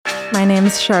My name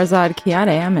is Shahrzad Kiade.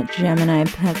 I'm a Gemini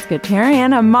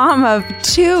pescatarian, a mom of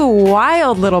 2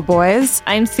 wild little boys.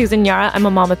 I'm Susan Yara. I'm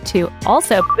a mom of 2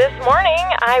 also. This morning,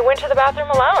 I went to the bathroom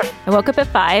alone. I woke up at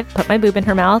 5, put my boob in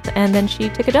her mouth, and then she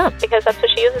took a dump. Because that's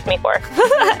what she uses me for.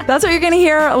 That's what you're going to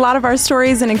hear. A lot of our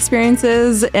stories and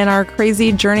experiences and our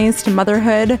crazy journeys to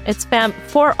motherhood. It's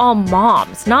for all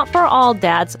moms, not for all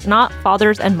dads, not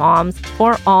fathers and moms,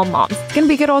 for all moms. It's going to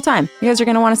be a good old time. You guys are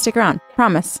going to want to stick around.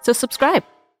 Promise. So subscribe.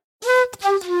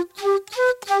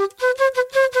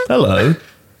 Hello,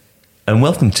 and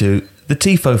welcome to the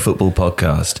TIFO Football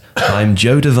Podcast. I'm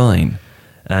Joe Devine,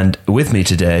 and with me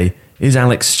today is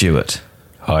Alex Stewart.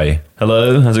 Hi.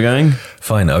 Hello, how's it going?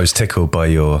 Fine. I was tickled by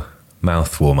your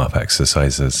mouth warm-up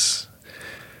exercises.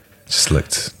 Just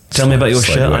looked... Tell me about your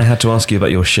shirt. weird. I had to ask you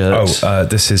about your shirt.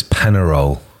 This is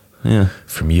Panarol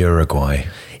from Uruguay.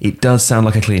 It does sound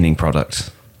like a cleaning product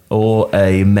or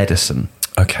a medicine.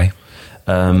 Okay.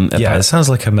 It sounds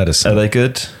like a medicine. Are they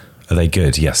good? Are they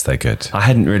good? Yes, they're good. I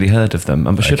hadn't really heard of them.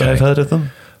 Should I have heard of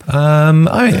them?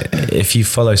 If you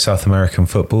follow South American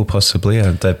football, possibly.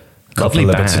 They've got the Lovely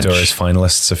badge. Libertadores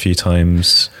finalists a few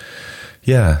times.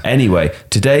 Yeah. Anyway,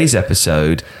 today's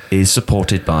episode is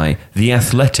supported by The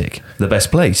Athletic, the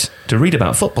best place to read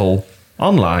about football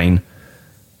online.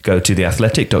 Go to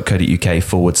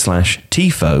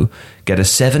theathletic.co.uk/TIFO, get a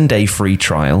 7-day free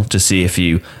trial to see if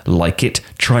you like it,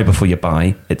 try before you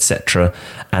buy, etc.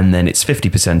 And then it's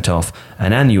 50% off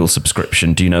an annual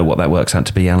subscription. Do you know what that works out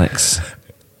to be, Alex?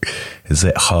 Is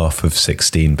it half of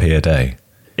 16p a day?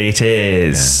 It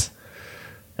is.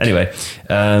 Yeah. Anyway,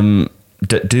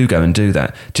 do go and do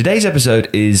that. Today's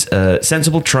episode is a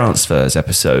Sensible Transfers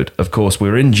episode. Of course,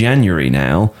 we're in January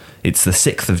now. It's the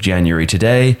 6th of January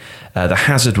today. The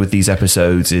hazard with these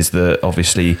episodes is that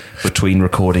obviously between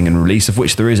recording and release, of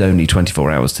which there is only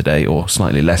 24 hours today or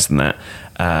slightly less than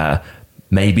that,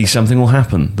 maybe something will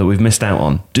happen that we've missed out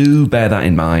on. Do bear that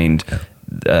in mind.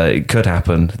 It could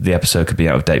happen. The episode could be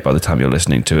out of date by the time you're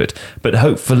listening to it, but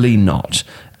hopefully not.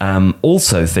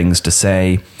 Also, things to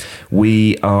say,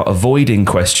 we are avoiding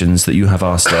questions that you have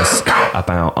asked us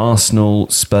about Arsenal,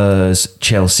 Spurs,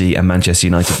 Chelsea and Manchester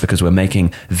United because we're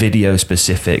making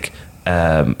video-specific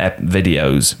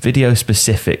videos.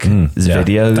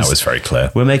 That was very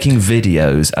clear. We're making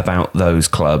videos about those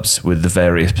clubs with the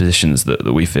various positions that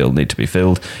we feel need to be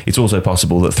filled. It's also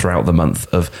possible that throughout the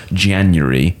month of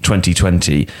January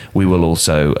 2020, we will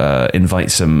also invite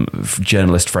some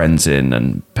journalist friends in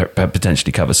and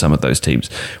potentially cover some of those teams.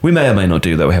 We may or may not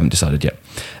do that. We haven't decided yet.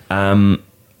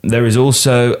 There is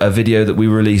also a video that we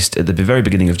released at the very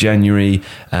beginning of January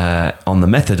on the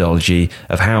methodology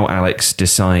of how Alex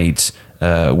decides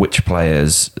which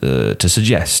players to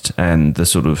suggest and the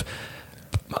sort of,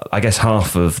 I guess,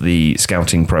 half of the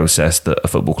scouting process that a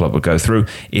football club would go through.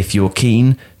 If you're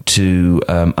keen to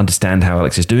understand how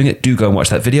Alex is doing it, do go and watch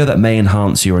that video. That may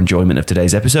enhance your enjoyment of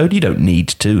today's episode. You don't need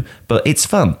to, but it's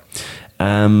fun.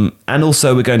 And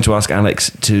also we're going to ask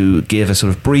Alex to give a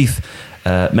sort of brief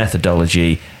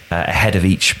methodology ahead of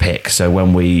each pick. So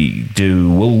when we do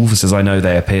Wolves, as I know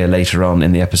they appear later on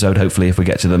in the episode, hopefully if we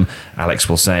get to them, Alex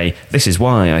will say, this is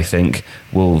why I think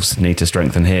Wolves need to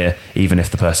strengthen here, even if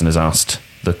the person has asked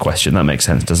the question. That makes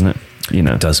sense, doesn't it? You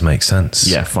know, It does make sense.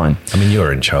 Yeah, fine. I mean,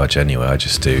 you're in charge anyway. I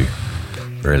just do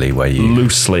really where you...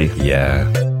 Loosely. Yeah.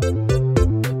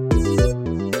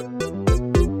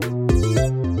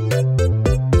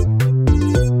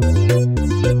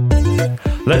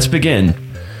 Let's begin.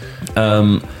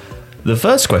 The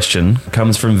first question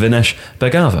comes from Vinesh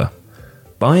Begava.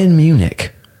 Bayern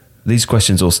Munich. These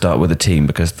questions all start with a team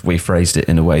because we phrased it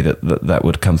in a way that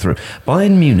would come through.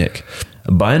 Bayern Munich.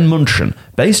 Bayern München.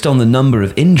 Based on the number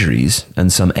of injuries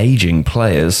and some aging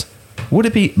players, would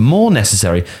it be more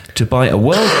necessary to buy a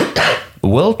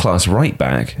world-class right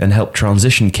back and help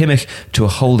transition Kimmich to a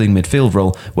holding midfield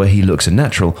role where he looks a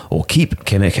natural, or keep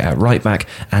Kimmich at right back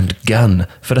and gun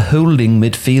for the holding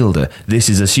midfielder? This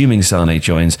is assuming Sane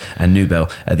joins and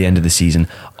Nubel at the end of the season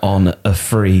on a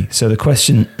free. So the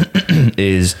question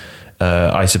is,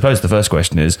 I suppose the first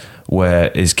question is,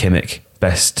 where is Kimmich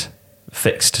best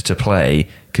fixed to play?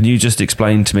 Can you just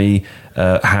explain to me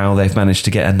how they've managed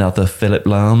to get another Philipp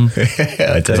Lahm?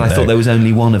 Because I thought there was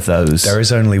only one of those. There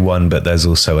is only one, but there's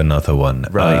also another one.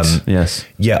 Right, yes.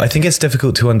 Yeah, I think it's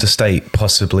difficult to understate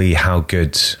possibly how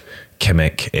good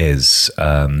Kimmich is.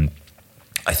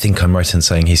 I think I'm right in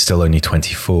saying he's still only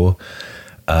 24.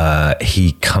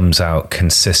 He comes out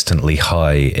consistently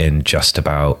high in just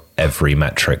about every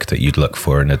metric that you'd look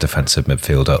for in a defensive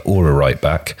midfielder or a right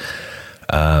back.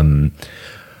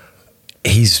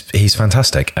 He's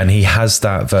fantastic, and he has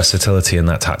that versatility and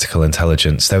that tactical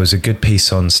intelligence. There was a good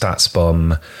piece on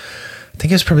StatsBomb, I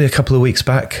think it was probably a couple of weeks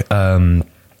back,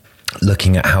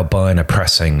 looking at how Bayern are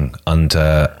pressing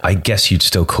under, I guess you'd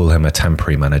still call him a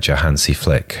temporary manager, Hansi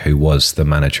Flick, who was the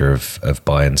manager of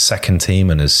Bayern's second team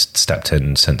and has stepped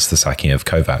in since the sacking of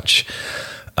Kovac.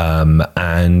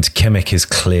 And Kimmich is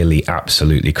clearly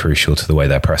absolutely crucial to the way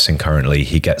they're pressing currently.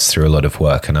 He gets through a lot of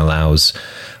work and allows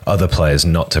other players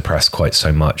not to press quite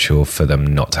so much, or for them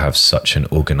not to have such an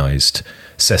organised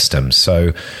system.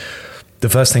 So the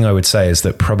first thing I would say is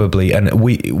that probably, and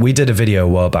we did a video a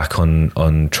while back on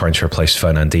trying to replace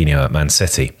Fernandinho at Man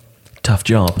City. Tough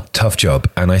job.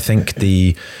 And I think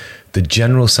the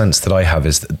general sense that I have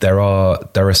is that there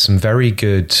are some very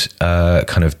good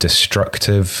kind of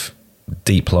destructive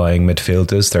deep lying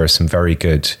midfielders. There are some very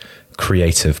good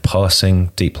creative passing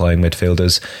deep lying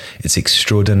midfielders. It's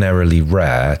extraordinarily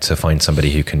rare to find somebody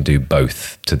who can do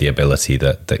both to the ability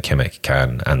that Kimmich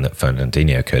can and that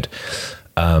Fernandinho could.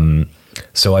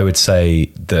 So I would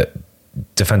say that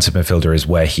defensive midfielder is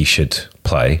where he should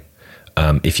play.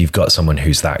 If you've got someone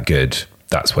who's that good,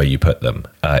 that's where you put them.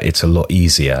 It's a lot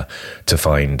easier to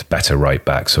find better right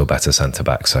backs or better centre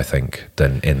backs, I think,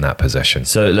 than in that position.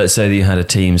 So let's say that you had a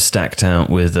team stacked out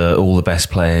with all the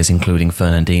best players, including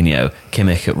Fernandinho.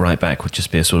 Kimmich at right back would just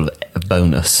be a sort of a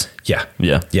bonus. Yeah.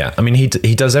 Yeah. I mean, he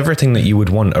does everything that you would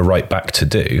want a right back to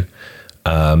do.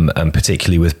 And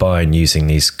particularly with Bayern using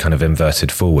these kind of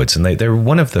inverted forwards, and they were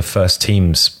one of the first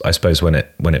teams, I suppose, when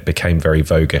it became very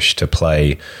voguish to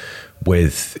play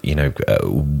with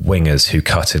wingers who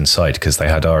cut inside, because they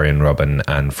had Arjen Robben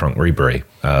and Frank Ribery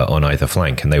on either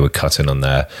flank, and they would cut in on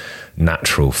their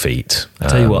natural feet. I'll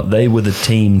tell you what, they were the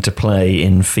team to play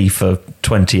in FIFA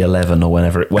 2011 or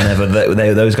whenever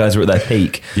those guys were at their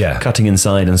peak. Yeah. Cutting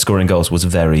inside and scoring goals was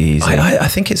very easy. I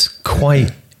think it's quite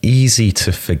easy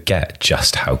to forget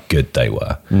just how good they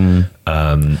were.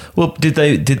 Well, did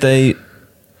they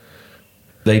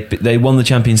won the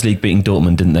Champions League beating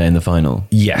Dortmund, didn't they, in the final?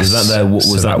 Yes. Was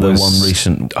that the one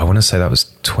recent? I want to say that was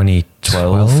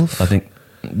 2012. I think.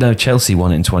 No, Chelsea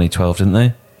won it in 2012, didn't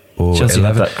they? Or Chelsea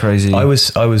 11. had that crazy. I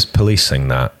was policing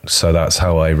that, so that's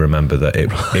how I remember that it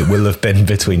will have been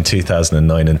between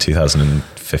 2009 and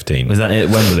 2015. Was that it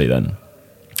at Wembley then?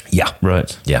 Yeah.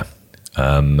 Right. Yeah.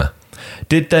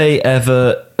 Did they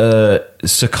ever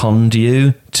second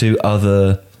you to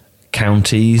other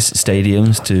counties'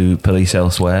 stadiums to police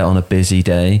elsewhere on a busy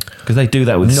day? Because they do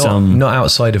that with not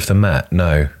outside of the Met.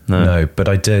 No. But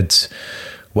I did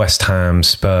West Ham,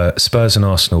 Spurs and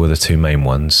Arsenal were the two main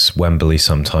ones. Wembley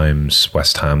sometimes,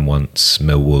 West Ham once,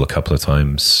 Millwall a couple of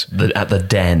times. At the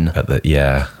Den. I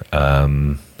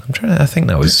think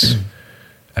that was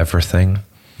everything.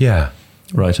 Yeah.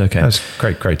 Right, okay. That was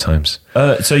great times.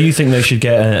 So you think they should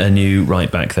get a new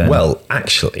right back then? Well,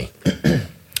 actually,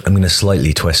 I'm going to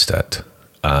slightly twist it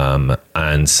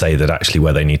and say that actually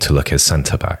where they need to look is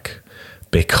centre back.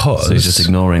 Because so you're just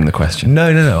ignoring the question. No,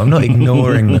 I'm not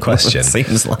ignoring the question. It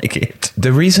seems like it.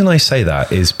 The reason I say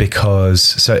that is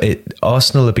because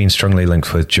Arsenal have been strongly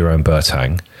linked with Jerome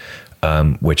Boateng,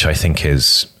 which I think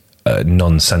is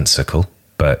nonsensical.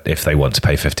 But if they want to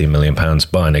pay £15 million,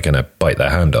 Bayern are going to bite their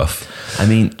hand off. I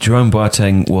mean, Jerome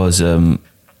Boateng was the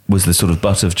sort of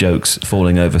butt of jokes,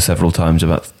 falling over several times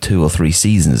about 2 or 3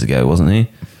 seasons ago, wasn't he?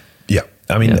 Yeah.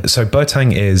 I mean, so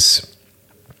Boateng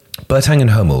and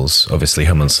Hummels, obviously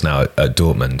Hummels now at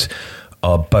Dortmund,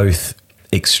 are both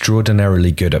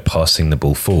extraordinarily good at passing the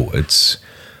ball forwards,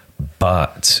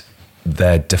 but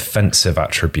their defensive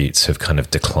attributes have kind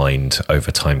of declined over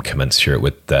time, commensurate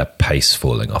with their pace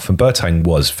falling off. And Boateng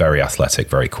was very athletic,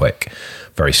 very quick,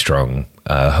 very strong.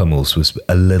 Hummels was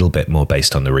a little bit more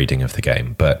based on the reading of the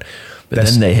game, but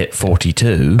then they hit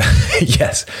 42.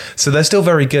 Yes, so they're still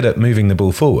very good at moving the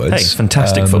ball forwards. Hey,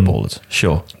 fantastic footballers,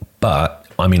 sure. But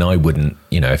I mean, I wouldn't.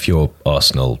 If you're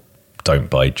Arsenal, don't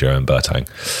buy Jerome Boateng.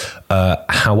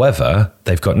 However,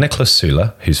 they've got Niklas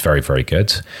Süle, who's very, very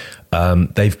good.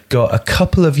 They've got a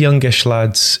couple of youngish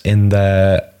lads in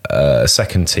their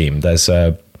second team. There's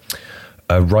a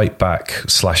right back /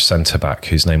 centre back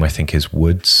whose name I think is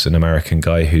Woods, an American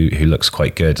guy who looks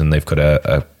quite good, and they've got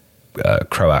a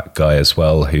Croat guy as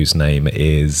well whose name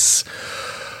is,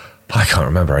 I can't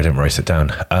remember. I didn't write it down.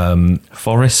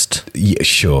 Forrest. Yeah,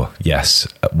 sure. Yes.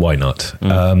 Why not?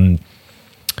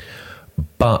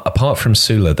 But apart from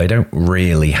Süle, they don't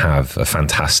really have a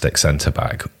fantastic centre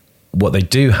back. What they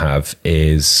do have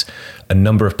is a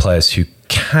number of players who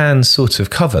can sort of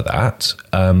cover that,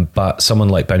 but someone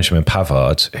like Benjamin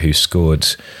Pavard, who scored,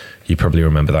 you probably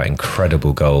remember that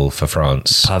incredible goal for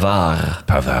France.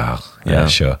 Pavard. Yeah,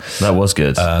 sure. That was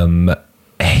good.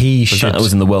 He should. That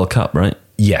was in the World Cup, right?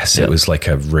 Yes, Yeah. it was like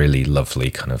a really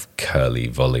lovely kind of curly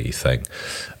volley thing.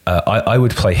 I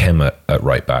would play him at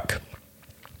right back.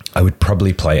 I would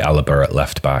probably play Alaba at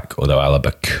left back, although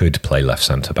Alaba could play left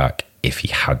centre back if he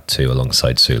had to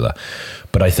alongside Sula.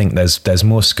 But I think there's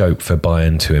more scope for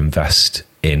Bayern to invest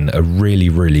in a really,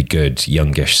 really good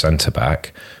youngish centre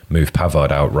back, move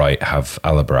Pavard out right, have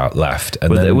Alaba out left.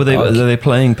 And Are they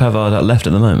playing Pavard at left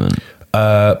at the moment?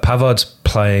 Pavard's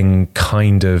playing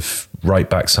kind of right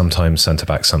back sometimes, centre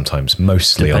back sometimes,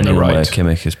 mostly Depending on the on where right.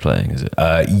 Kimmich is playing, is it?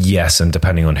 Yes, and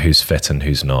depending on who's fit and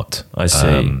who's not. I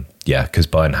see. Yeah, because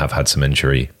Bayern have had some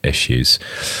injury issues.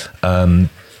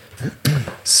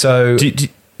 So,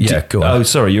 go on. Oh,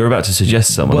 sorry, you were about to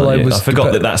suggest someone. Well, I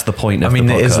forgot that that's the point of I mean,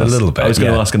 the podcast. it is a little bit, I was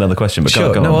going to yeah. ask another question, but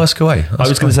Sure, go no, on. ask away. I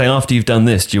was going to say, after you've done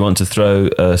this, do you want to throw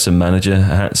some manager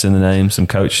hats in the name, some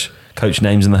coach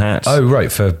names in the hats? Oh,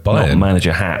 right, for Not Bayern.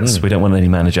 manager hats. We don't want any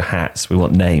manager hats. We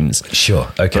want names.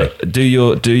 Sure, okay. But do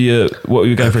your. What were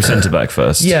you going for a centre back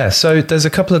first? Yeah, so there's a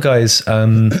couple of guys.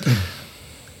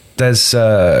 There's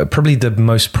probably the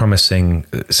most promising.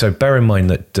 So bear in mind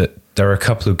that there are a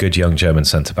couple of good young German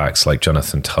centre backs like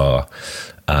Jonathan Tah.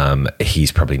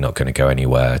 He's probably not going to go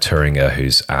anywhere. Thüringer,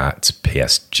 who's at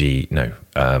PSG,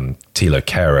 Thilo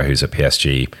Kehrer, who's at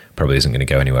PSG, probably isn't going to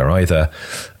go anywhere either.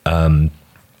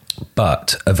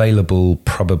 But available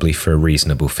probably for a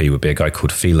reasonable fee would be a guy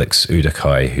called Felix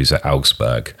Udekai, who's at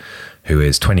Augsburg, who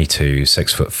is 22,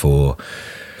 6'4",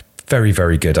 very,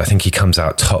 very good. I think he comes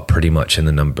out top pretty much in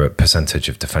the percentage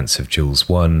of defensive duels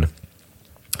won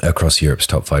across Europe's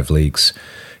top 5 leagues.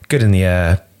 Good in the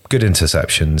air, good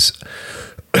interceptions.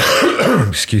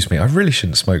 Excuse me, I really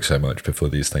shouldn't smoke so much before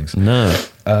these things. No.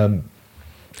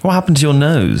 What happened to your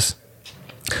nose?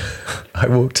 I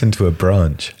walked into a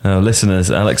branch. Oh,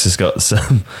 listeners, Alex has got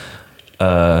some.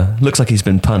 Looks like he's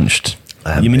been punched.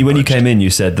 haven't You mean been when you punched. came in, you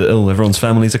said that everyone's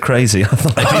families are crazy? I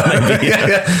thought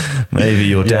maybe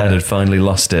your dad Yeah. had finally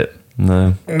lost it.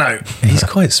 No, No, he's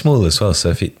quite small as well. So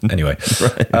if he anyway,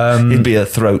 he'd be a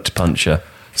throat puncher.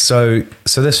 So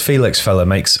this Felix fella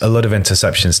makes a lot of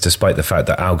interceptions, despite the fact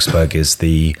that Augsburg is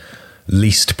the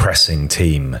least pressing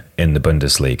team in the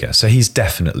Bundesliga. So he's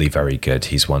definitely very good.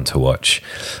 He's one to watch.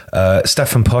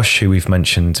 Stefan Posch, who we've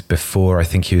mentioned before, I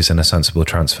think he was in a Sensible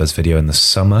Transfers video in the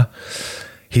summer.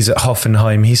 He's at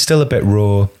Hoffenheim. He's still a bit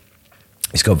raw.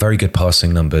 He's got very good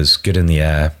passing numbers, good in the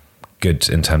air, good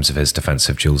in terms of his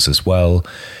defensive duels as well.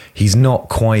 He's not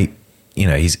quite,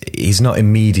 he's not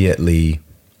immediately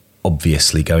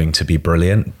obviously going to be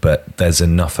brilliant, but there's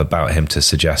enough about him to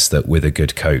suggest that with a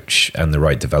good coach and the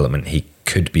right development, he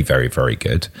could be very, very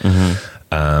good.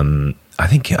 Mm-hmm. I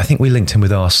think we linked him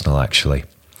with Arsenal, actually.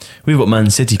 We've got Man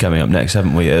City coming up next,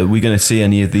 haven't we? Are we going to see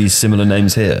any of these similar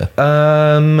names here?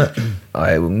 I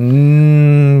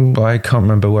can't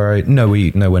remember where No,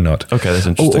 we're not. Okay, that's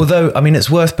interesting. Although, I mean, it's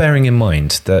worth bearing in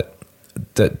mind that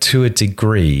to a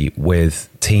degree, with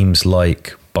teams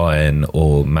like Bayern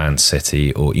or Man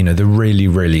City or the really,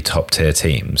 really top tier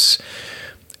teams,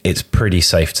 it's pretty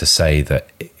safe to say that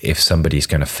if somebody's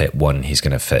going to fit one, he's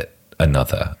going to fit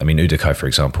another. I mean, Udekai, for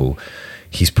example,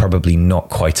 he's probably not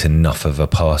quite enough of a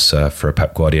passer for a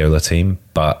Pep Guardiola team,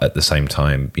 but at the same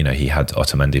time, he had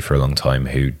Otamendi for a long time,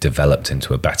 who developed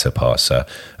into a better passer,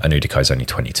 and Udekai's only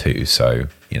 22, so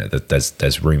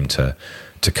there's room to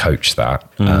coach that.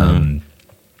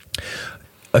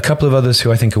 A couple of others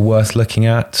who I think are worth looking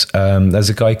at. There's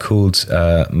a guy called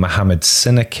Mohamed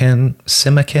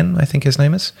Simakin, I think his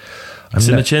name is.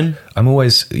 Simakin? I'm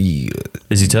always...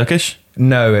 Is he Turkish?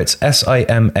 No, it's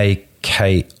Simakin.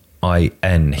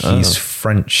 He's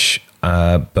French,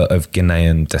 but of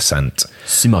Ghanaian descent.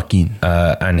 Simakin.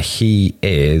 And he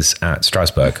is at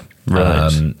Strasbourg.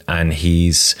 Right. And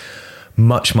he's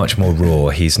much, much more raw.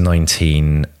 He's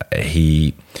 19.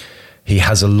 He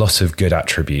has a lot of good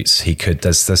attributes.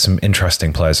 There's some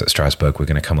interesting players at Strasbourg. We're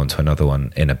going to come on to another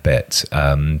one in a bit.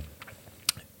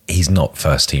 He's not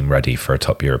first team ready for a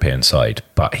top European side,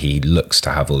 but he looks to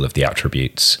have all of the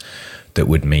attributes that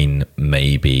would mean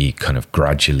maybe kind of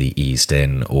gradually eased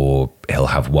in, or he'll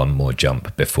have one more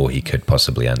jump before he could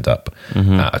possibly end up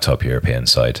at a top European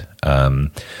side.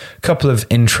 Couple of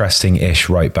interesting-ish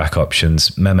right-back options.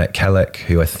 Mehmet Kelek,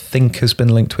 who I think has been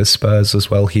linked with Spurs as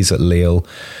well. He's at Lille.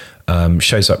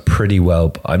 Shows up pretty well,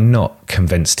 but I'm not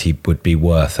convinced he would be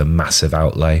worth a massive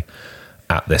outlay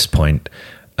at this point.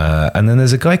 And then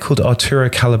there's a guy called Arturo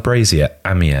Calabresi at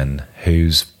Amiens,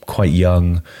 who's quite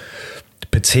young,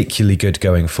 particularly good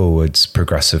going forwards,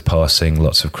 progressive passing,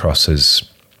 lots of crosses.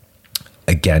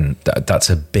 again, that's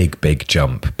a big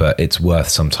jump, but it's worth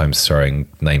sometimes throwing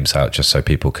names out just so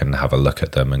people can have a look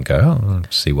at them and go, oh,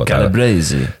 see what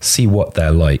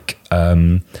they're like.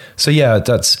 So yeah,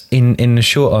 that's in the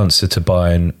short answer to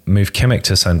Bayern. Move Kimmich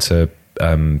to centre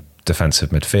defensive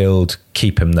midfield,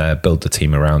 keep him there, build the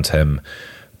team around him.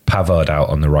 Pavard out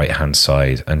on the right-hand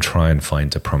side and try and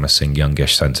find a promising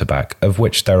youngish centre-back, of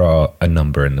which there are a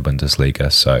number in the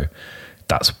Bundesliga. So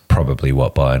that's probably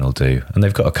what Bayern will do. And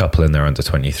they've got a couple in their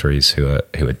under-23s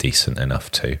who are decent enough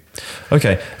too.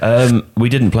 Okay, we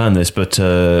didn't plan this, but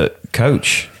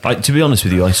coach, to be honest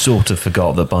with you, I sort of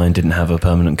forgot that Bayern didn't have a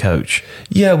permanent coach.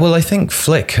 Yeah, well, I think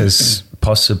Flick has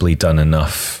possibly done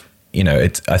enough. You know,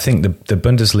 I think the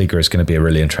Bundesliga is going to be a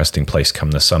really interesting place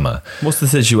come the summer. What's the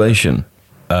situation?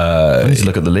 I need to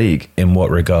look at the league. In what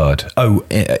regard? Oh,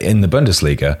 in the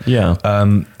Bundesliga? Yeah.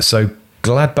 So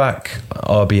Gladbach,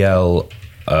 RBL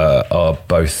are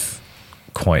both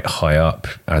quite high up,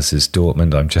 as is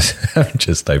Dortmund. I'm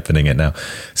just opening it now.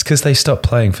 It's because they stopped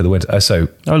playing for the winter.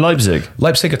 Leipzig.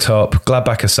 Leipzig are top,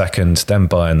 Gladbach are second, then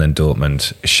Bayern, then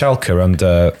Dortmund. Schalke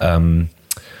under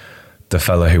the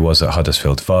fellow who was at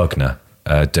Huddersfield, Wagner,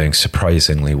 doing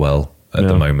surprisingly well at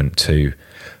the moment too.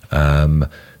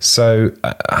 So,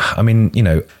 I mean, you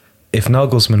know, if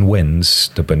Nagelsmann wins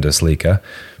the Bundesliga,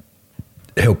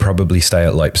 he'll probably stay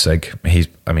at Leipzig. He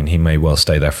may well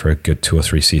stay there for a good 2 or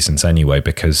 3 seasons anyway,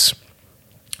 because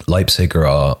Leipzig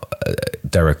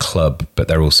they're a club, but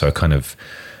they're also a kind of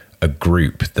a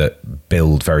group that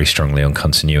build very strongly on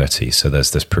continuity. So there's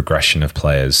this progression of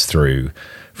players through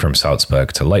from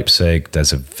Salzburg to Leipzig.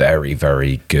 There's a very,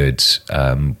 very good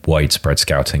widespread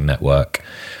scouting network.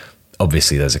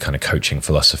 Obviously, there's a kind of coaching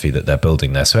philosophy that they're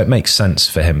building there. So it makes sense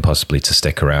for him possibly to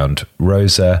stick around.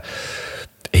 Rosa,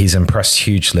 he's impressed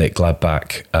hugely at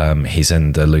Gladbach. He's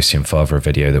in the Lucien Favre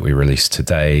video that we released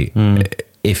today.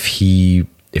 If he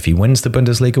wins the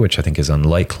Bundesliga, which I think is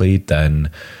unlikely,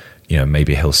 then, you know,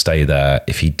 maybe he'll stay there.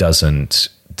 If he doesn't,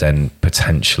 then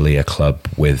potentially a club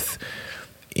with,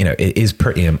 you know, it is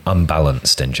pretty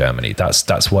unbalanced in Germany.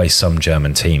 That's why some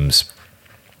German teams,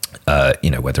 you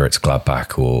know, whether it's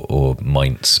Gladbach or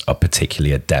Mainz, are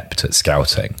particularly adept at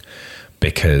scouting,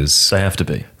 because they have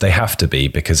to be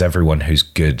because everyone who's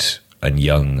good and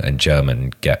young and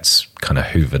German gets kind of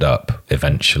hoovered up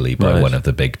eventually by one of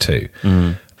the big two.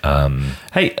 And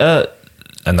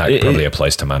that probably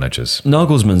applies to managers.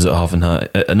 Nagelsmann's at Hoffenheim.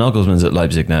 Nagelsmann's at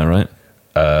Leipzig now, right?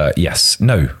 Yes.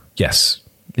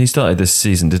 He started this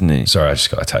season, didn't he? Sorry, I just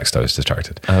got a text. I was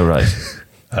distracted. Oh, right.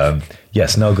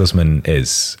 Yes, Nagelsmann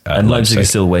is. And Leipzig is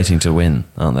still waiting to win,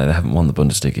 aren't they? They haven't won the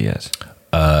Bundesliga yet.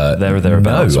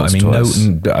 Thereabouts.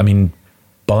 No, I mean,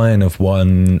 Bayern have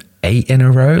won 8 in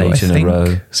a row. 8 in a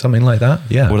row, something like that.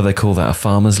 Yeah. What do they call that? A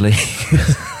farmers' league?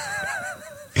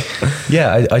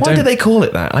 Yeah, Why do they call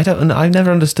it that? I've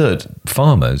never understood.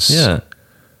 Farmers. Yeah.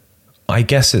 I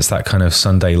guess it's that kind of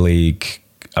Sunday league.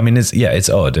 I mean, it's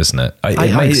odd, isn't it?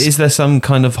 Is there some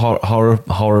kind of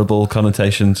horrible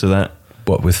connotation to that?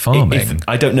 What, with farming?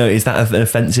 I don't know. Is that an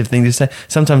offensive thing to say?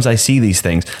 Sometimes I see these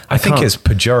things. I think it's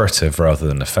pejorative rather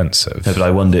than offensive. No, but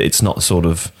I wonder, it's not sort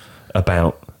of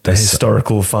about the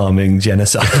historical farming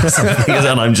genocide or something,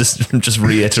 and I'm just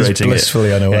reiterating just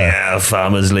blissfully unaware. Yeah,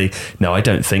 Farmers League. No, I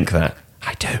don't think that.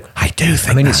 I do think.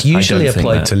 I mean, it's usually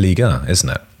applied to Ligue 1, isn't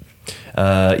it?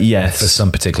 Yes, for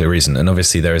some particular reason, and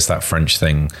obviously there is that French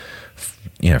thing.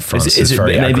 You know, France is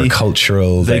very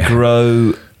agricultural. They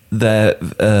grow their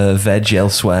veg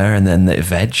elsewhere, and then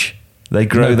they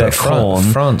grow their corn.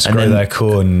 France grow their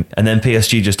corn, and then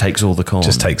PSG just takes all the corn.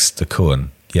 Just takes the corn.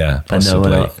 Yeah,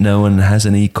 possibly. And no one has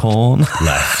any corn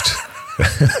left.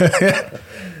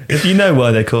 If you know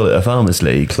why they call it a farmers'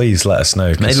 league, please let us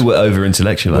know. Maybe we're over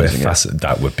intellectualizing it.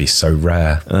 That would be so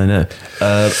rare. I know.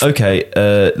 Okay,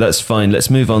 that's fine. Let's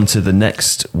move on to the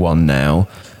next one now.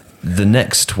 The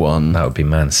next one, that would be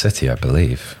Man City, I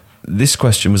believe. This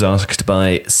question was asked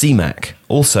by CMAC,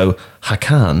 also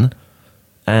Hakan,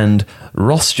 and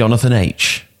Ross Jonathan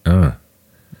H. Oh.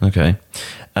 Okay.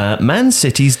 Man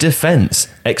City's defence, !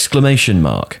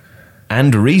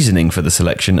 And reasoning for the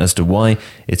selection as to why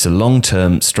it's a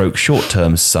long-term /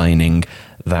 short-term signing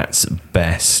that's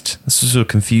best. This is sort of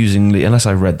confusingly, unless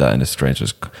I read that in a strange, it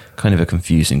was kind of a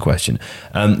confusing question.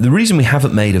 The reason we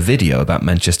haven't made a video about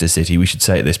Manchester City, we should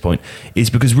say at this point, is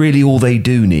because really all they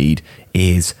do need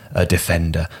is a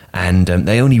defender. And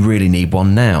they only really need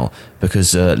one now,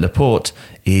 because Laporte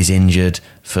is injured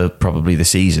for probably the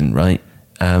season, right?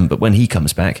 But when he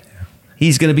comes back,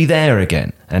 he's going to be there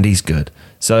again, and he's good.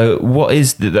 So what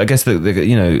is, I guess,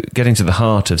 getting to the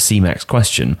heart of CMAC's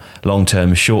question,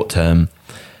 long-term, short-term,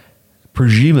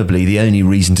 presumably the only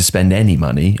reason to spend any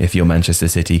money, if you're Manchester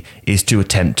City, is to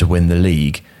attempt to win the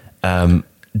league.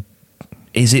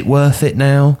 Is it worth it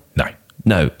now?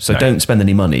 No. So don't spend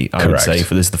any money, I would say,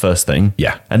 for this, the first thing.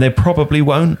 Yeah. And they probably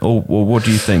won't, or what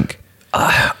do you think?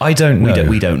 I don't know.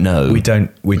 We don't know.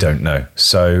 We don't know.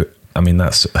 So, I mean,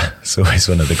 that's always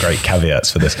one of the great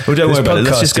caveats for this. Well, don't worry about it.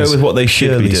 Let's just go with what they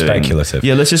should be doing. Speculative.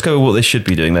 Yeah, let's just go with what they should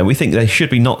be doing then. We think they should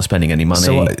be not spending any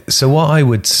money. So what I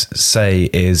would say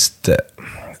is that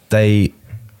the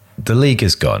league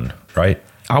is gone, right?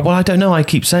 Well, I don't know. I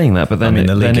keep saying that, but then,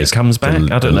 it comes back. I don't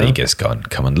know. The league is gone.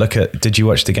 Come on, did you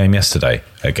watch the game yesterday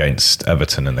against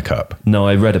Everton in the Cup? No,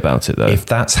 I read about it though. If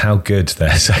that's how good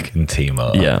their second team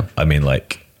are, yeah. I mean,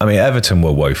 Everton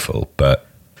were woeful, but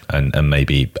and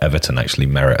maybe Everton actually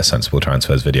merit a sensible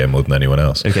transfers video more than anyone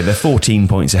else. Okay, they're 14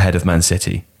 points ahead of Man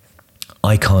City.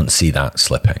 I can't see that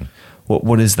slipping.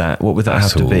 What is that? What would that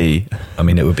have to be? I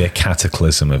mean, it would be a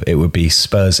cataclysm it would be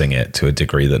Spursing it to a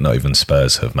degree that not even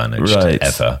Spurs have managed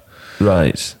ever.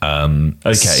 Right.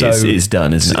 Okay, so it's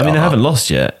done, isn't it? I mean, they haven't lost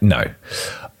yet. No.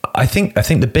 I think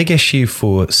the big issue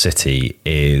for City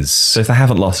is... So if they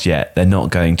haven't lost yet, they're not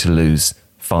going to lose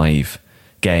 5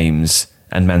 games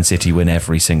and Man City win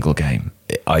every single game.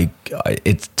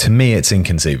 To me, it's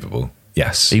inconceivable.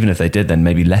 Yes. Even if they did, then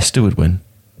maybe Leicester would win.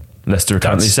 Leicester are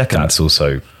currently second. That's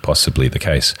also possibly the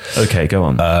case. Okay, go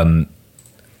on.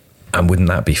 And wouldn't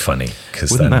that be funny?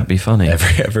 Wouldn't that be funny?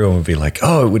 Everyone would be like,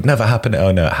 oh, it would never happen.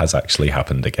 Oh, no, it has actually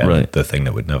happened again. Right. The thing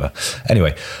that would never.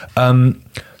 Anyway,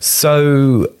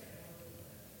 so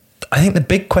I think the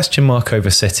big question mark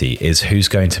over City is who's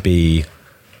going to be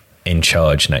in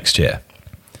charge next year.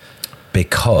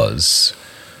 Because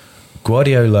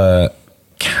Guardiola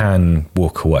can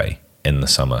walk away in the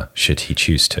summer should he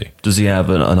choose to. Does he have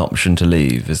an option to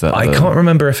leave? Is that I can't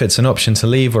remember if it's an option to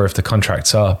leave or if the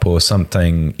contract's up or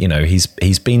something. You know, he's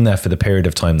been there for the period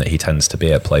of time that he tends to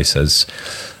be at places.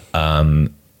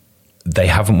 They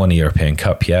haven't won a European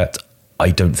Cup yet. I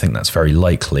don't think that's very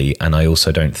likely, and I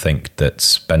also don't think that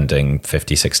spending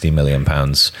 50-60 million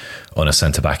pounds on a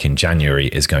centre-back in January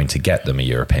is going to get them a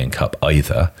European Cup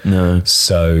either. No.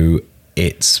 So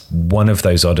it's one of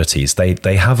those oddities.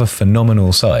 They have a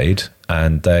phenomenal side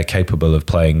and they're capable of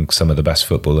playing some of the best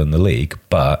football in the league,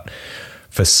 but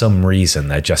for some reason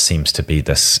there just seems to be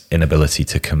this inability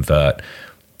to convert.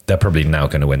 They're probably now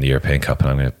going to win the European Cup and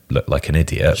I'm going to look like an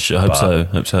idiot.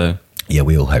 Hope so. Yeah,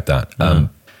 we all hope that.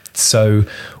 So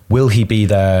will he be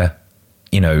there?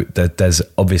 You know, there's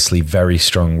obviously very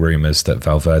strong rumours that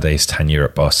Valverde's tenure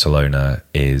at Barcelona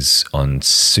is on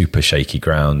super shaky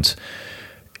ground.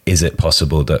 Is it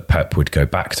possible that Pep would go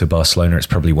back to Barcelona? It's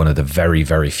probably one of the very,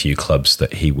 very few clubs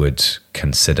that he would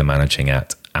consider managing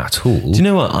at all. Do you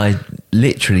know what? I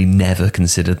literally never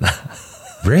considered that.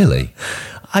 Really?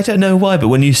 I don't know why, but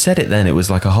when you said it then, it was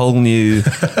like a whole new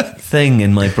thing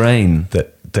in my brain.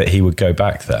 That he would go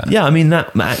back there. Yeah, I mean,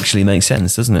 that actually makes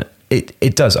sense, doesn't it?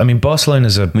 It does. I mean,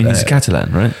 Barcelona's he's a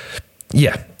Catalan, right?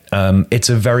 Yeah. It's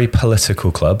a very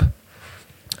political club.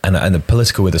 And the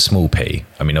political with a small p.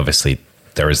 I mean, obviously,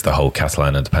 there is the whole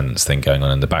Catalan independence thing going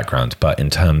on in the background. But in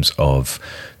terms of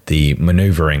the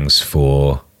manoeuvrings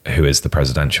for who is the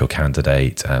presidential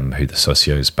candidate, who the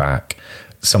socios back,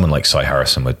 someone like Cy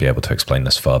Harrison would be able to explain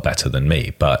this far better than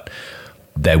me. But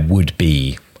there would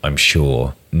be, I'm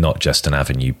sure, not just an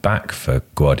avenue back for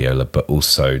Guardiola, but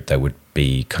also there would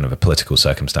be kind of a political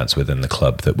circumstance within the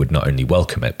club that would not only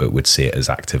welcome it, but would see it as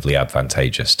actively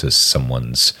advantageous to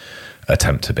someone's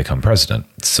attempt to become president.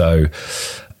 So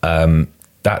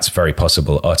that's very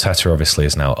possible. Arteta obviously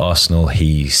is now Arsenal.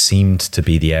 He seemed to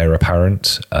be the heir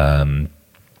apparent,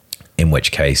 in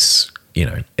which case, you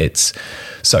know, it's...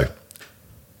 So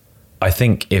I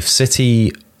think if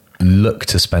City look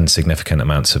to spend significant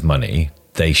amounts of money,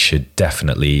 they should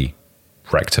definitely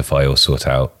rectify or sort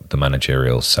out the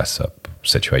managerial setup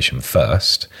situation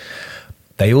first.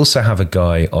 They also have a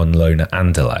guy on loan at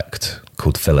Anderlecht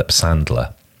called Philip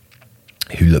Sandler,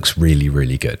 who looks really,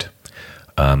 really good,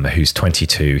 who's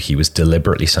 22. He was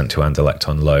deliberately sent to Anderlecht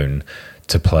on loan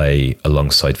to play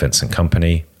alongside Vincent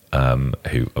Kompany,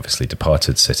 who obviously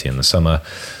departed City in the summer.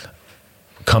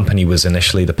 Kompany was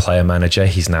initially the player manager.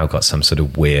 He's now got some sort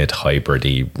of weird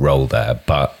hybrid-y role there,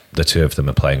 but the two of them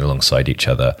are playing alongside each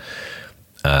other.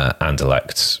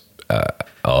 Anderlecht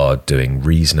are doing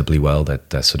reasonably well.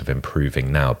 They're sort of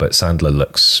improving now, but Sandler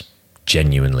looks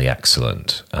genuinely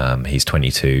excellent. He's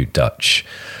 22, Dutch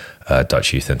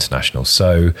youth international.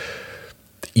 So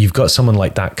you've got someone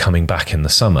like that coming back in the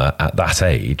summer at that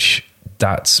age.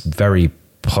 That's very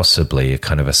possibly a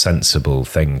kind of a sensible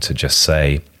thing to just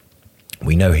say,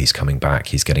 we know he's coming back.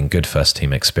 He's getting good first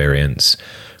team experience.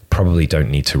 probably don't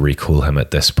need to recall him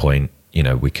at this point. You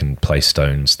know, we can play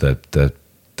stones. There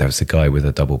was a guy with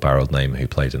a double-barreled name who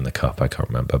played in the cup. I can't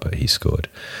remember, but he scored.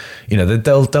 You know,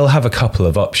 they'll have a couple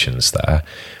of options there.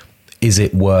 Is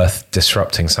it worth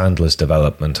disrupting Sandler's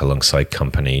development alongside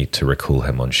Kompany to recall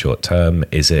him on short term?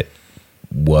 Is it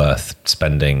worth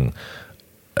spending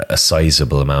a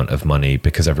sizable amount of money,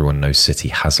 because everyone knows City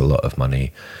has a lot of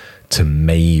money, to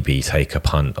maybe take a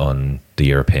punt on the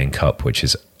European Cup, which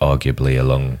is arguably,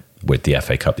 along with the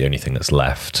FA Cup, the only thing that's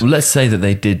left? Well, let's say that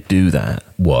they did do that.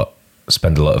 What?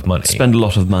 Spend a lot of money? Spend a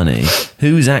lot of money.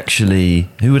 Who would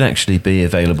actually be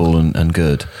available and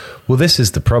good? Well, this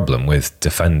is the problem with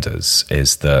defenders,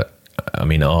 is that, I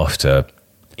mean, after,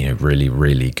 you know, really,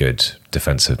 really good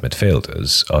defensive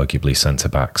midfielders, arguably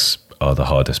centre-backs are the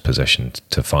hardest position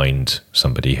to find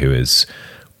somebody who is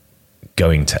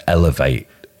going to elevate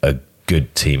a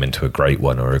good team into a great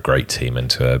one, or a great team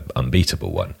into an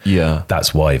unbeatable one. Yeah.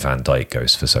 That's why Van Dijk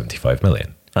goes for 75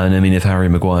 million. And I mean, if Harry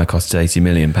Maguire costs £80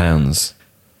 million,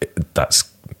 but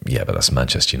that's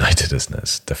Manchester United, isn't it?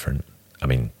 It's different. I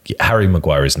mean, Harry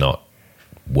Maguire is not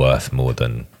worth more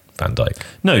than Van Dijk.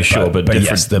 No, sure, but different,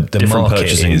 yes, the different market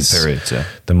purchasing is periods. Yeah.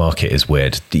 The market is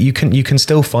weird. You can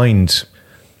still find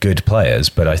good players,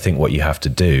 but I think what you have to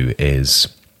do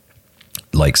is,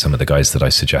 like some of the guys that I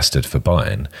suggested for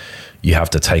Bayern, you have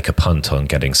to take a punt on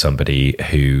getting somebody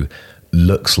who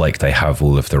looks like they have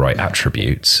all of the right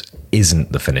attributes,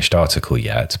 isn't the finished article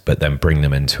yet, but then bring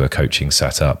them into a coaching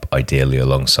setup, ideally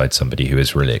alongside somebody who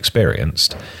is really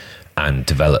experienced, and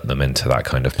develop them into that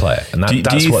kind of player. And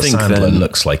that's what Sandler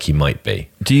looks like he might be.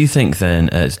 Do you think then,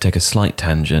 to take a slight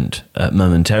tangent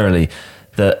momentarily,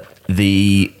 that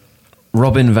the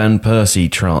Robin Van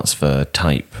Persie transfer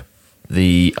type,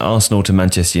 the Arsenal to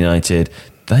Manchester United,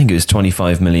 I think it was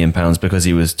 £25 million because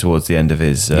he was towards the end of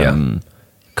his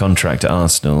contract at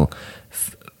Arsenal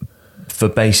for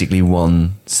basically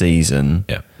one season,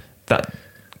 that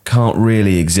can't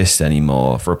really exist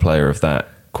anymore for a player of that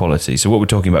quality. So what we're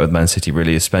talking about with Man City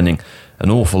really is spending an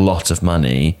awful lot of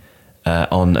money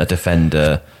on a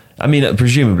defender. I mean,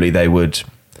 presumably they would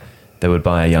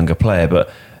buy a younger player,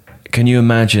 but can you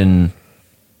imagine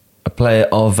a player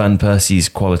of Van Persie's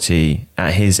quality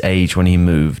at his age when he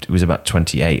moved? It was about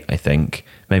 28, I think.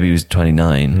 Maybe he was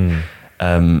 29.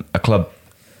 A club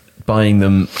buying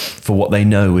them for what they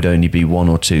know would only be 1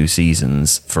 or 2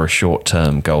 seasons for a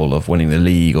short-term goal of winning the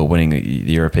league or winning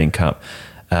the European Cup,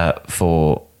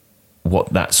 for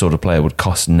what that sort of player would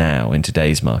cost now in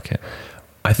today's market.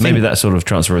 I think maybe that sort of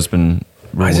transfer has been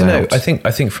ruled out. I don't know.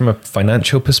 I think from a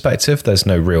financial perspective, there's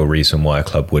no real reason why a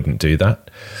club wouldn't do that.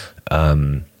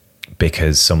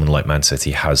 Because someone like Man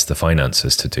City has the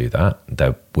finances to do that.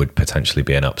 There would potentially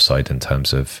be an upside in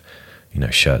terms of, you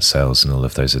know, shirt sales and all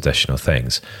of those additional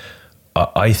things.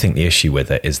 I think the issue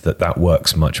with it is that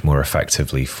works much more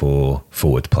effectively for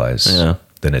forward players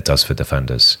than it does for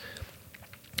defenders.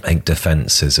 I think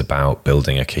defence is about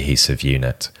building a cohesive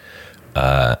unit,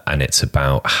 and it's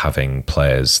about having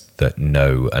players that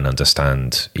know and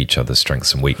understand each other's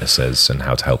strengths and weaknesses and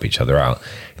how to help each other out.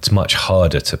 It's much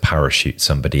harder to parachute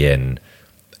somebody in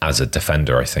as a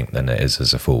defender, I think, than it is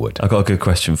as a forward. I've got a good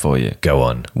question for you. Go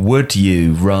on. Would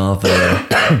you rather...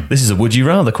 This is a would you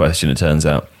rather question, it turns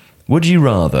out. Would you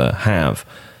rather have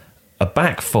a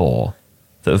back four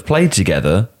that have played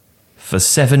together for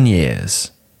 7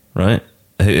 years, right?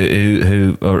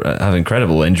 Who have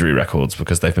incredible injury records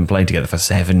because they've been playing together for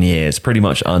 7 years, pretty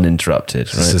much uninterrupted.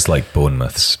 Right? This is like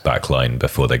Bournemouth's backline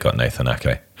before they got Nathan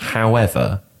Ake.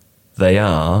 However, they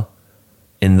are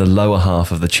in the lower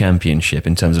half of the championship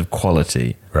in terms of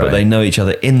quality, but they know each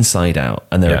other inside out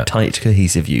and they're a tight,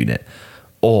 cohesive unit.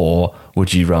 Or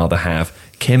would you rather have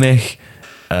Kimmich,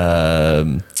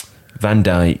 Van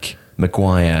Dijk,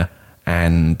 Maguire,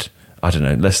 and I don't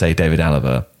know, let's say David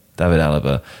Alaba,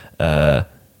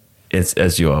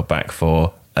 as your back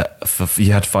four.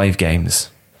 You had 5 games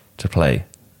to play.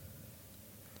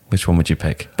 Which one would you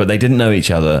pick? But they didn't know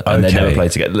each other and they never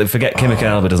played together. Forget Kimmich and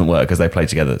Alaba doesn't work because they play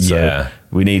together. So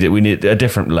we need a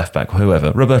different left back,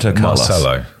 whoever. Roberto Carlos.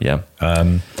 Marcelo. Yeah.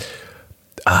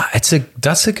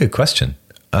 That's a good question.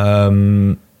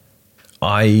 Let's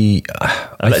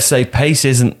say pace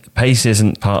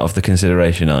isn't part of the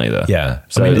consideration either. Yeah.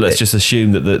 So let's just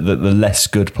assume that the less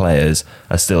good players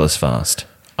are still as fast.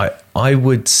 I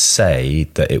would say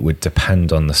that it would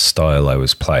depend on the style I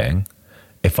was playing.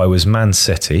 If I was Man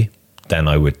City, then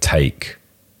I would take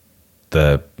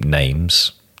the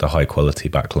names, the high quality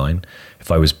backline. If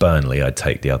I was Burnley, I'd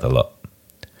take the other lot.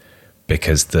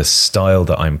 Because the style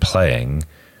that I'm playing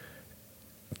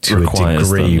to a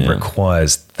degree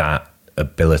requires that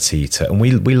ability to, and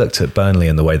we looked at Burnley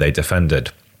and the way they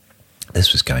defended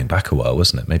this was going back a while,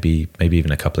 wasn't it? Maybe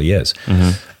even a couple of years.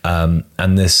 And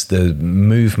the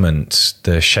movement,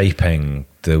 the shaping,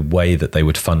 the way that they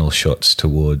would funnel shots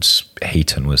towards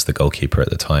Heaton, was the goalkeeper at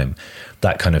the time.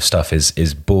 That kind of stuff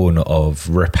is born of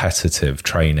repetitive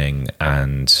training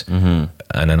and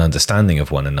an understanding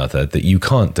of one another that you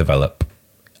can't develop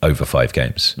over 5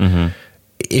 games.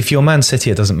 If you're Man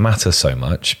City, it doesn't matter so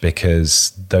much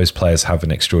because those players have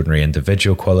an extraordinary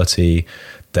individual quality.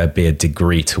 There'd be a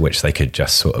degree to which they could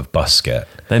just sort of busk it.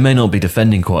 They may not be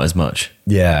defending quite as much.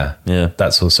 Yeah,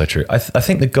 that's also true. I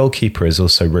think the goalkeeper is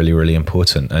also really, really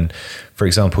important. And for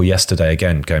example, yesterday,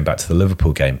 again, going back to the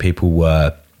Liverpool game, people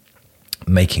were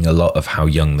making a lot of how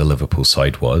young the Liverpool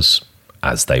side was,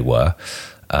 as they were.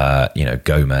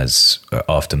 Gomez,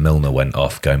 after Milner went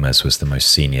off, Gomez was the most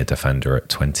senior defender at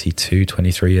 22,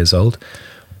 23 years old.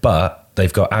 But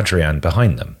they've got Adrian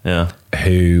behind them,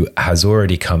 who has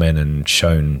already come in and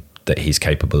shown that he's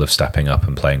capable of stepping up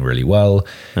and playing really well.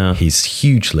 He's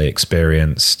hugely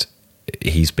experienced.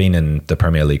 He's been in the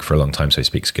Premier League for a long time, so he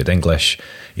speaks good English.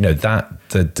 That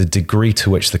the degree to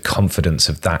which the confidence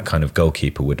of that kind of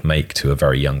goalkeeper would make to a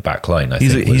very young back line,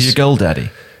 he's your goal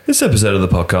daddy. This episode of the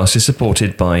podcast is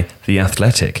supported by The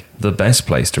Athletic, the best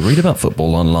place to read about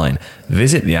football online.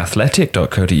 Visit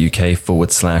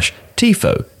theathletic.co.uk/TIFO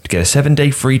to get a 7-day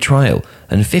free trial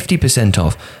and 50%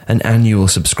 off an annual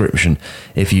subscription.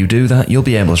 If you do that, you'll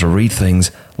be able to read things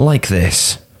like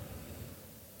this.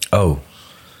 Oh,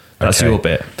 that's your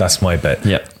bit. That's my bit.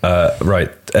 Yeah. Right.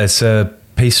 It's a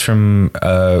piece from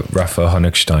Rafa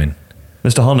Honigstein.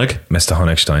 Mr. Honig? Mr.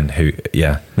 Honigstein, who,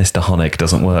 Mr. Honig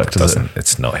doesn't work, does it?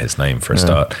 It's not his name for a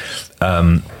start.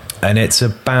 And it's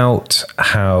about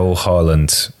how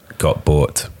Haaland got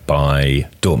bought by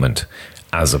Dortmund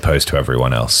as opposed to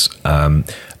everyone else.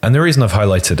 And the reason I've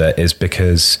highlighted it is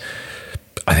because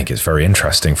I think it's very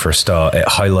interesting for a start. It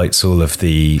highlights all of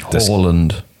the...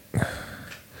 Haaland.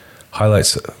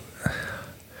 Highlights...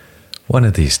 One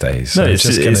of these days, it's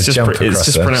just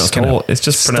pronounced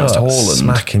Haaland.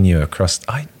 Smacking you across.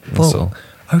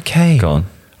 Okay. Go on.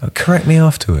 Correct me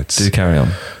afterwards. Do carry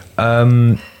on.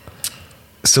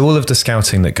 So all of the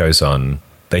scouting that goes on,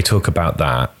 they talk about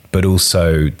that, but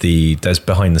also there's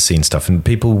behind the scenes stuff, and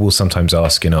people will sometimes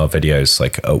ask in our videos,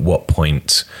 like, at what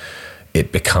point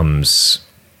it becomes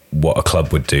what a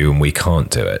club would do and we can't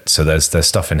do it. So there's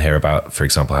stuff in here about, for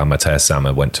example, how Matthias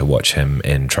Sammer went to watch him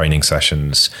in training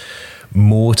sessions,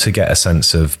 more to get a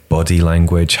sense of body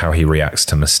language, how he reacts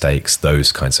to mistakes,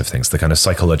 those kinds of things. The kind of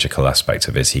psychological aspect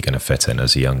of, is he going to fit in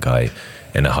as a young guy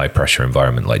in a high pressure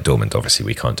environment like Dortmund? Obviously,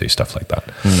 we can't do stuff like that.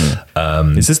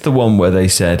 Is this the one where they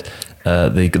said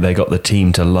they got the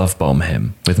team to love bomb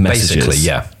him with messages?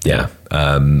 Basically, yeah.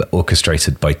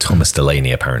 Orchestrated by Thomas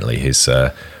Delaney, apparently, who's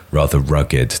a rather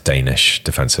rugged Danish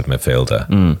defensive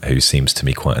midfielder who seems to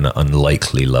me quite an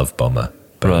unlikely love bomber.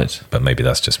 But maybe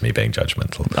that's just me being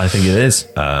judgmental. I think it is.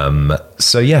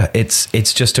 So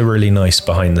it's just a really nice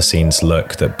behind the scenes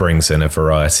look that brings in a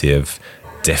variety of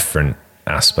different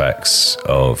aspects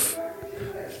of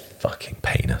fucking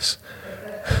penis.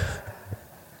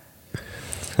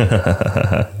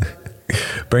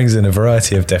 Brings in a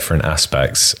variety of different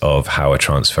aspects of how a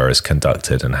transfer is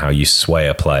conducted and how you sway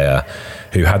a player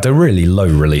who had a really low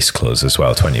release clause as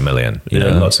well, 20 million. You know,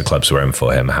 lots of clubs were in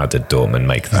for him. How did Dortmund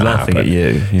make that happen? He's laughing at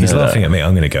you. He's laughing at me.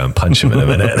 I'm going to go and punch him in a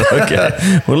minute.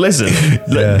 Okay. Well, listen,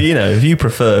 if you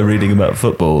prefer reading about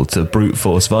football to brute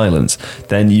force violence,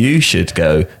 then you should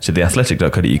go to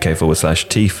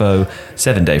theathletic.co.uk/TIFO,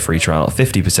 7-day free trial,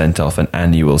 50% off an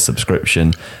annual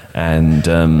subscription. And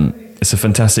it's a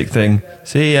fantastic thing.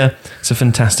 See, it's a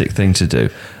fantastic thing to do.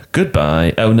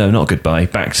 Goodbye. Oh, no, not goodbye.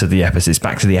 Back to the episode.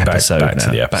 Back to the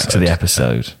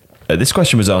episode. This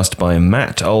question was asked by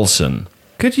Matt Olson.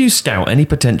 Could you scout any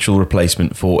potential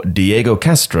replacement for Diego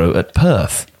Castro at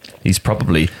Perth? He's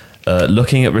probably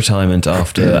looking at retirement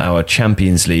after our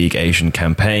Champions League Asian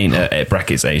campaign,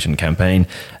 brackets Asian campaign.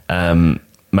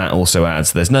 Matt also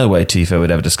adds, there's no way Tifo would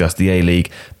ever discuss the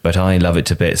A-League, but I love it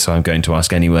to bits, so I'm going to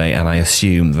ask anyway, and I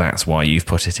assume that's why you've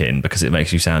put it in, because it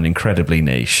makes you sound incredibly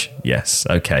niche. Yes,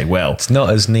 okay, well. It's not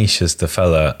as niche as the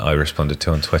fella I responded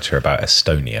to on Twitter about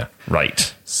Estonia.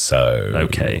 Right. So...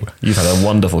 Okay. You've had a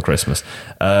wonderful Christmas.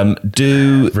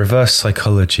 Reverse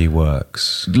psychology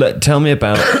works. Tell me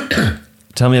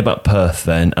about Perth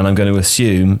then, and I'm going to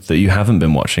assume that you haven't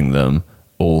been watching them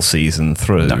all season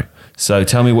through. No. So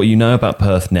tell me what you know about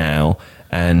Perth now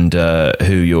and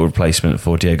who your replacement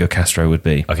for Diego Castro would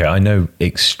be. Okay, I know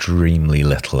extremely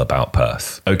little about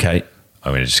Perth. Okay.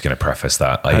 I'm just going to preface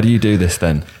that. How do you do this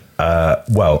then?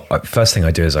 First thing I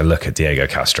do is I look at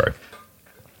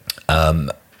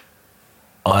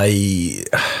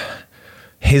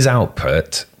his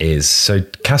output is, so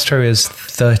Castro is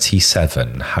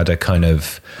 37, had a kind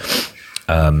of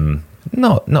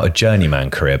not a journeyman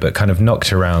career, but kind of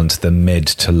knocked around the mid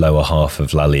to lower half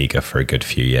of La Liga for a good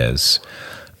few years,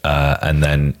 and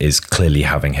then is clearly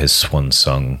having his swan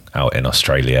song out in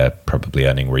Australia, probably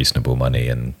earning reasonable money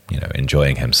and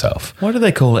enjoying himself. Why do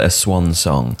they call it a swan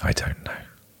song? I don't know.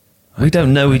 We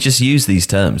don't know. We just use these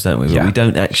terms, don't we? But Yeah, we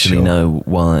don't actually know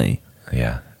why.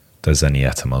 Yeah. Does any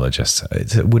etymologist?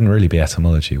 It wouldn't really be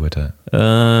etymology, would it?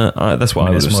 That's what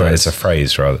I would have said. It's a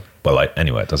phrase rather. Well,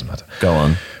 anyway, it doesn't matter. Go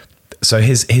on. So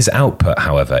his output,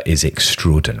 however, is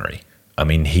extraordinary. I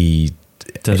mean, In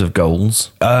terms of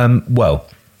goals, well,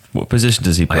 what position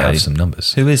does he play? I have some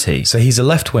numbers. Who is he? So he's a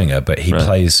left winger, but he Right.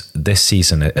 plays this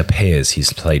season. It appears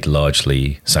he's played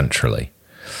largely centrally.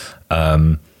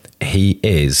 He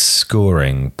is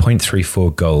scoring 0.34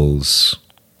 goals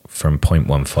from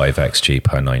 0.15 xG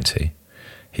per 90.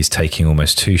 He's taking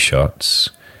almost 2 shots.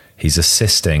 He's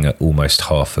assisting at almost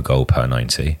half a goal per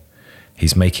 90.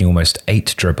 He's making almost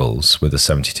 8 dribbles with a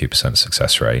 72%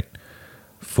 success rate.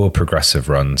 4 progressive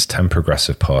runs, 10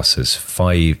 progressive passes,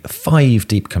 5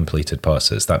 deep completed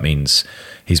passes. That means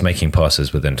he's making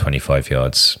passes within 25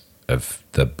 yards of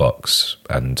the box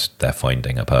and they're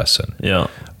finding a person. Yeah.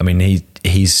 I mean,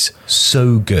 he's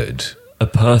so good. Are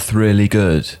Perth really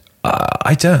good?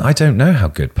 I don't know how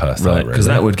good Perth are, Right, because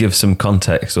really. that would give some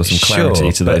context or some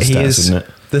clarity to but those he stats, is, wouldn't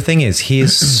it? The thing is, he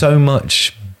is so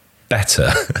much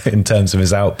better in terms of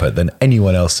his output than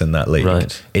anyone else in that league.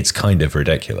 Right. It's kind of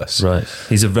ridiculous. Right.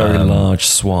 He's a very large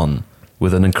swan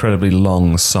with an incredibly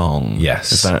long song.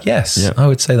 Yes. Is that, yes. Yeah. I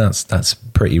would say that's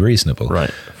pretty reasonable.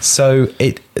 Right. So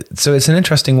it's an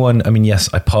interesting one. I mean, yes,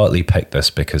 I partly picked this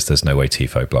because there's no way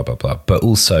Tifo, blah, blah, blah. But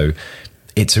also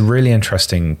it's a really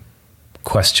interesting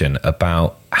question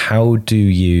about how do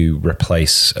you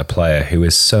replace a player who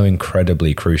is so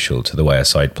incredibly crucial to the way a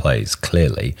side plays,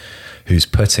 clearly, who's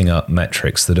putting up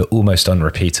metrics that are almost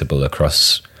unrepeatable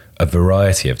across a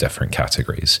variety of different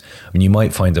categories. I mean, you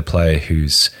might find a player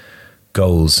whose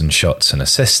goals and shots and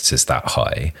assists is that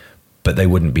high, but they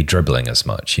wouldn't be dribbling as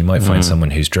much. You might find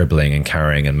someone who's dribbling and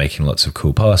carrying and making lots of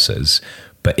cool passes,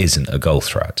 but isn't a goal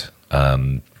threat.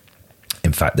 In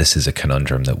fact, this is a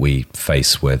conundrum that we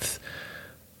face with,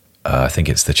 I think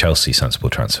it's the Chelsea Sensible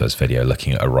Transfers video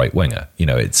looking at a right winger.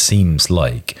 It seems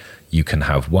like you can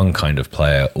have one kind of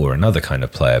player or another kind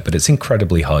of player, but it's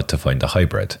incredibly hard to find a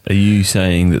hybrid. Are you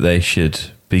saying that they should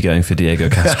be going for Diego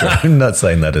Castro? I'm not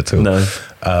saying that at all. No.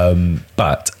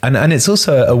 But it's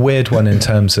also a weird one in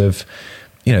terms of,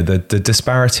 the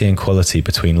disparity in quality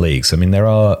between leagues. I mean, there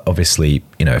are obviously,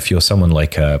 if you're someone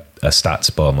like a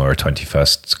Stats Bomb or a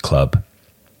 21st Club,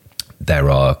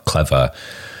 there are clever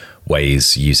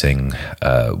ways using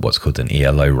what's called an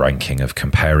ELO ranking of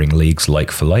comparing leagues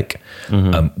like for like.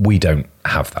 We don't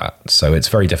have that. So it's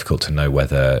very difficult to know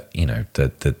whether,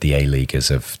 the A-League is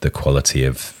of the quality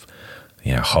of,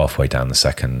 halfway down the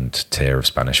second tier of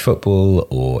Spanish football,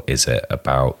 or is it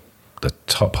about the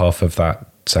top half of that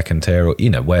second tier? Or,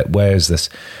 where is this?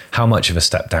 How much of a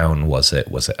step down was it?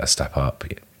 Was it a step up?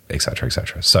 Et cetera, et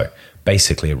cetera. So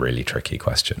basically a really tricky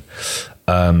question.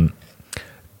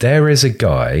 There is a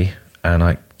guy, and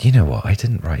I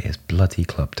didn't write his bloody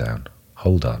club down.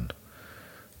 Hold on.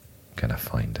 I'm going to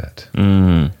find it.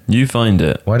 You find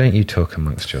it. Why don't you talk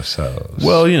amongst yourselves?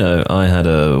 Well, I had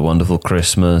a wonderful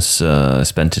Christmas,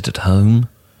 spent it at home,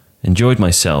 enjoyed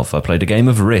myself. I played a game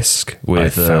of Risk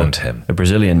with I found him. a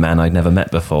Brazilian man I'd never met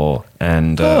before.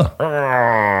 And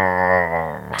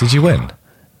Did you win?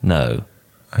 no.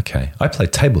 Okay. I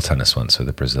played table tennis once with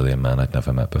a Brazilian man I'd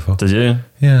never met before. Did you?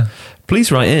 Yeah.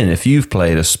 Please write in if you've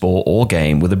played a sport or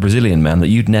game with a Brazilian man that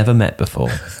you'd never met before.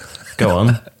 Go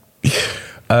on.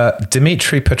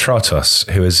 Dimitri Petratos,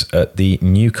 who is at the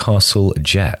Newcastle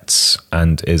Jets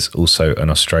and is also an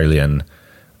Australian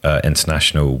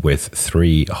international with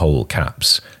 3 whole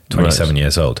caps, 27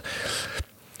 years old.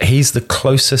 He's the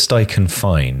closest I can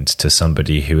find to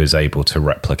somebody who is able to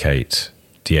replicate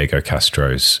Diego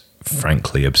Castro's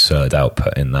frankly absurd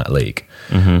output in that league.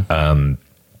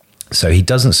 So he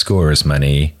doesn't score as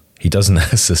many, he doesn't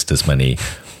assist as many,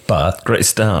 but Great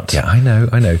start. yeah, I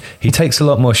know. He takes a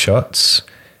lot more shots.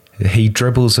 He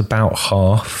dribbles about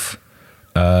half.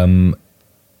 I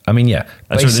mean, yeah.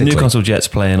 Actually, the basically- Newcastle Jets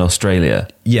play in Australia.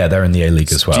 Yeah, they're in the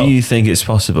A-League as well. Do you think it's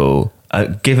possible,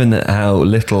 given that how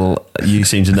little you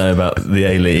seem to know about the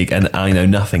A-League and I know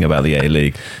nothing about the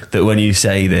A-League, that when you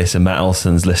say this and Matt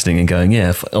Olsen's listening and going,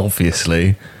 yeah,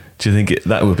 obviously, Do you think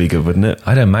that would be good, wouldn't it?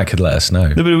 I don't. Matt could let us know.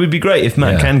 No, but it would be great if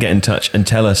Matt Yeah. can get in touch and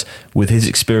tell us, with his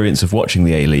experience of watching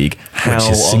the A-League, how Which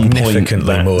is on point significantly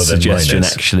that more than suggestion mine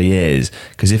is. actually is.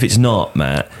 Because if it's not,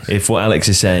 Matt, if what Alex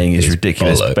is saying is It's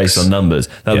ridiculous bollocks. based on numbers,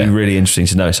 that would Yeah. be really interesting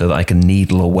to know, so that I can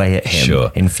needle away at him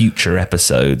Sure. in future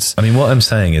episodes. I mean, what I'm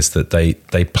saying is that they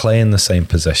play in the same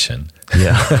position.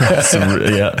 Yeah,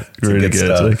 really good good.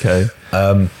 start.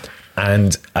 Okay,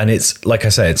 And it's like I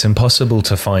say, it's impossible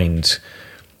to find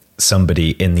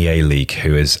somebody in the A-League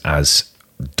who is as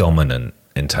dominant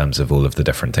in terms of all of the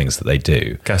different things that they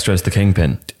do. Castro's the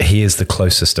kingpin. He is the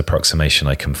closest approximation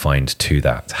I can find to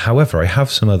that. However, I have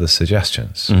some other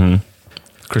suggestions.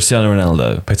 Cristiano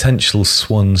Ronaldo. Potential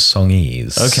swan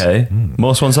songies. Okay,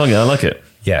 more swan song. I like it.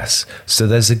 Yes. So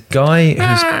there's a guy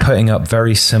who's putting up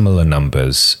very similar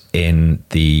numbers in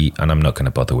the, and I'm not going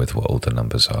to bother with what all the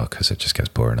numbers are because it just gets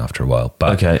boring after a while.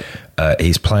 But Okay.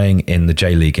 He's playing in the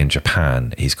J League in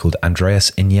Japan. He's called Andreas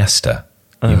Iniesta.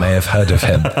 You may have heard of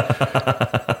him.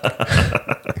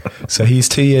 So he's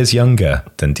 2 years younger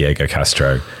than Diego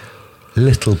Castro.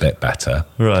 Little bit better.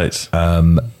 Right.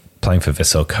 Playing for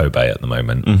Vissel Kobe at the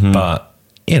moment. But,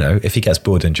 you know, if he gets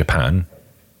bored in Japan,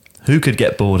 Who could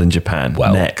get bored in Japan?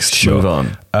 Well, Next, sure. move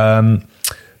on.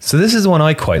 so this is the one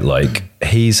I quite like.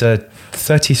 He's a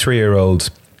 33-year-old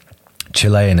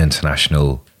Chilean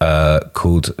international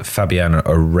called Fabiano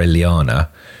Aureliana,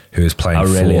 who is playing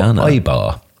Aureliana. for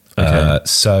Eibar. Okay.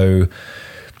 So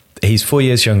he's 4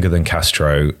 years younger than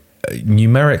Castro,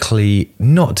 numerically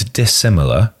not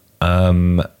dissimilar.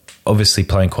 Obviously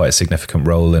playing quite a significant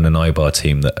role in an Eibar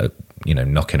team that are, you know,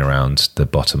 knocking around the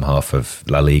bottom half of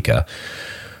La Liga.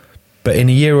 But in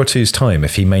a year or two's time,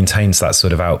 if he maintains that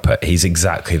sort of output, he's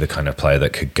exactly the kind of player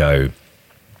that could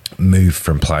move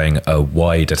from playing a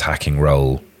wide attacking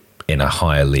role in a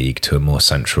higher league to a more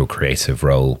central creative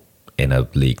role in a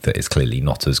league that is clearly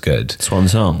not as good, Swan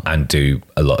song. and do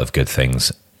a lot of good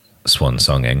things swan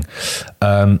songing.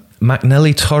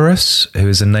 McNelly Torres, who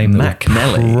is a name that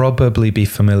McNelly. would probably be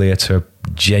familiar to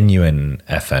genuine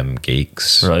FM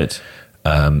geeks. Right.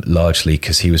 Largely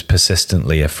because he was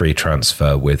persistently a free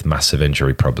transfer with massive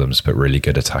injury problems, but really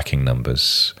good attacking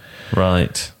numbers.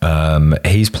 Right.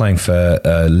 He's playing for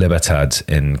Libertad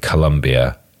in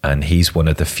Colombia, and he's one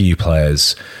of the few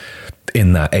players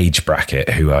in that age bracket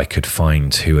who I could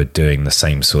find who are doing the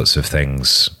same sorts of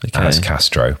things as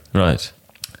Castro. Right.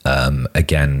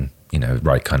 Again, you know,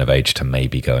 right kind of age to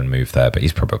maybe go and move there, but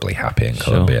he's probably happy in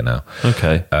Colombia now.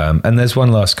 Okay. And there's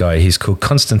one last guy. He's called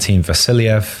Konstantin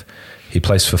Vasiliev. He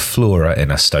plays for Flora in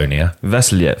Estonia.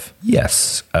 Vasiliev.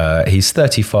 Yes. He's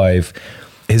 35.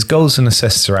 His goals and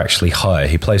assists are actually higher.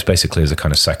 He plays basically as a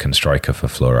kind of second striker for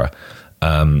Flora.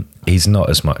 He's not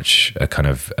as much a kind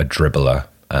of a dribbler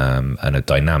and a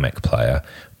dynamic player,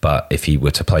 but if he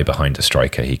were to play behind a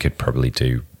striker, he could probably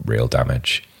do real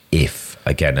damage. If,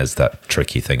 again, as that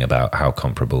tricky thing about how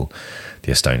comparable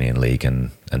the Estonian League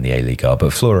and the A-League are.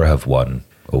 But Flora have won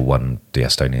the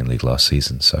Estonian League last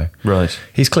season, so Right.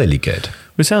 he's clearly good.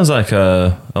 Which sounds like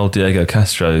old Diego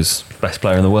Castro's best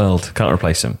player in the world. Can't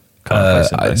replace him. The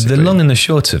basically. long and the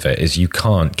short of it is you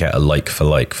can't get a like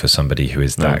for somebody who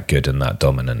is that good and that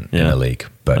dominant in Yeah. the league.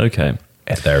 But Okay.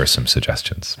 if there are some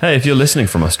suggestions. Hey, if you're listening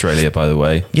from Australia, by the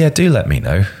way, Yeah, do let me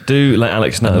know. do let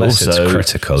Alex know. Unless also, it's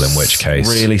critical, in which case.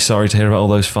 really sorry to hear about all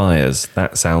those fires.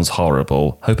 That sounds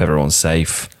horrible. Hope everyone's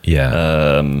safe.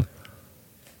 Yeah.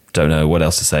 Don't know what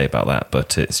else to say about that,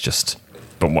 but it's just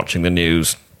been watching the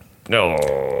news. No.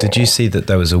 Did you see that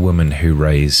there was a woman who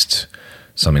raised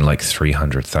something like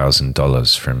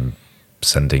 $300,000 from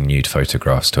sending nude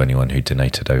photographs to anyone who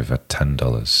donated over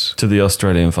 $10? To the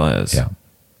Australian fires? Yeah.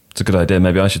 It's a good idea.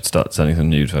 Maybe I should start sending some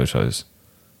nude photos.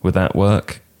 Would that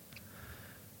work?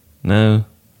 No?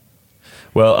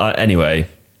 Well, anyway,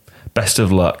 best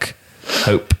of luck.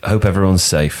 Hope everyone's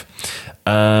safe.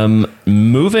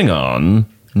 Moving on.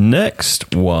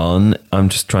 Next one, I'm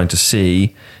just trying to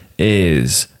see,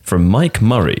 is from Mike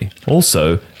Murray.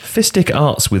 Also, Fistic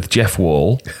Arts with Jeff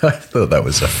Wall, I thought that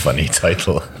was a funny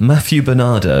title. Matthew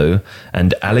Bernardo,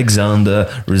 and Alexander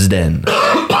Risden.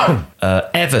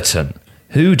 Everton.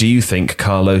 Who do you think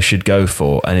Carlo should go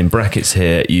for? And in brackets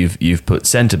here, you've put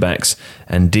centre backs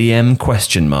and DM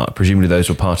question mark. Presumably those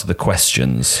were part of the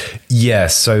questions. Yeah,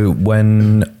 so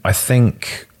when I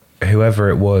think whoever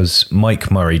it was,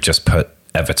 Mike Murray just put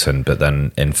Everton, but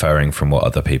then inferring from what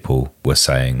other people were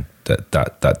saying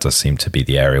that does seem to be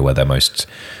the area where they're most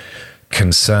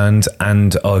concerned,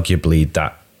 and arguably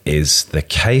that is the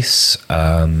case.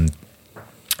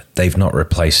 They've not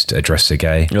replaced Idrissa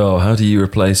Gueye. Oh, how do you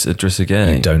replace Idrissa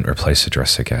Gueye? You don't replace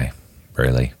Idrissa Gueye,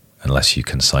 really. unless you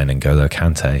can sign N'Golo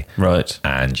Kante, Right.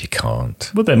 and you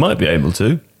can't. Well, they might be able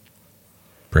to.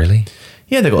 Really?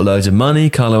 Yeah, they've got loads of money.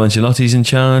 Carlo Ancelotti's in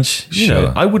charge. You know,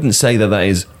 Sure. I wouldn't say that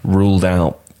is ruled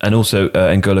out. And also,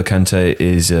 N'Golo Kante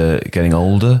is getting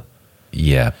older.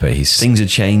 Yeah, but Things are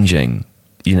changing.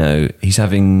 You know, he's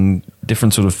having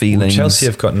different sort of feelings. Chelsea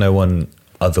have got no one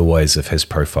otherwise of his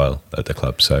profile at the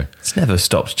club, so It's never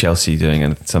stopped Chelsea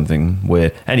doing something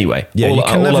weird. Anyway, Yeah, you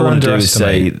can all I never want to do is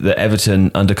say underestimate- that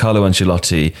Everton, under Carlo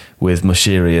Ancelotti, with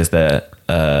Moshiri as their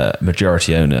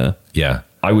majority owner, yeah.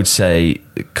 I would say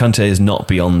Conte is not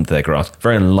beyond their grasp.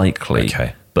 Very unlikely.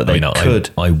 Okay. But they could.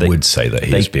 I would say that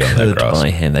he's beyond their grasp.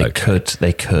 They could buy him.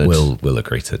 They could. We'll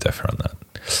agree to differ on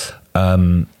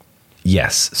that.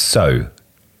 Yes. So,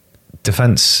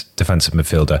 defensive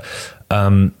midfielder.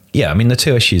 Yeah, I mean, the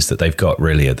two issues that they've got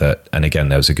really are that, and again,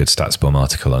 there was a good StatsBomb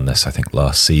article on this, I think,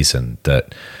 last season,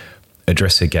 that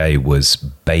Idrissa Gueye was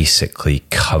basically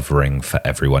covering for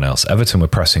everyone else. Everton were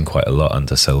pressing quite a lot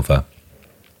under Silva,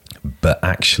 but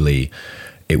actually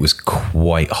it was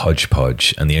quite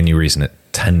hodgepodge, and the only reason it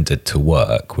tended to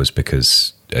work was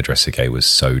because Idrissa Gueye was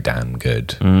so damn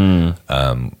good.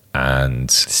 And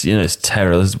It's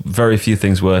terror. There's very few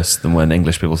things worse than when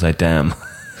English people say "damn,"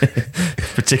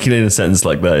 particularly in a sentence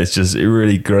like that. It's just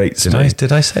really great. did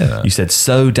I say that? You said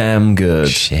 "so damn good."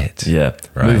 Shit. Yeah.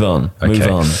 Right. Move on. Move Okay.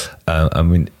 on. I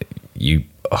mean, you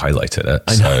highlighted it.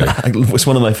 I know. It's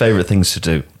one of my favourite things to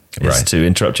do. Is Right. to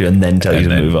interrupt you and then tell you And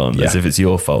to then- move on, as yeah. if it's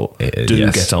your fault. Do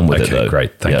Yes. get on with it, Okay, though.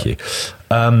 great. Thank Yeah.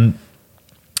 you.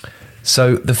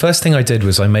 So the first thing I did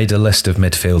was I made a list of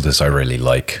midfielders I really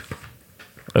like,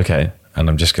 Okay. and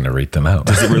I'm just going to read them out.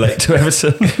 Does it relate to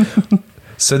Everton?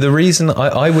 So the reason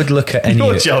I would look at any...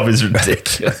 Your job is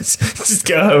ridiculous. Just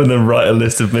go home and then write a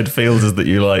list of midfielders that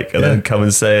you like, and then come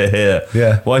and say it here.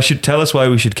 Yeah. Tell us why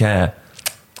we should care.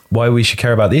 Why we should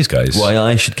care about these guys. Why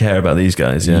I should care about these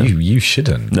guys. Yeah. You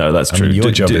shouldn't. No, that's I mean, true. your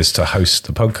Do- job do- is to host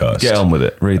the podcast. Get on with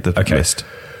it. Read the Okay. list.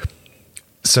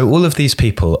 So all of these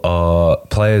people are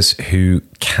players who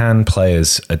can play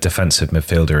as a defensive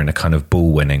midfielder in a kind of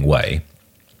ball-winning way,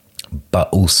 but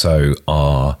also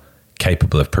are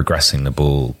capable of progressing the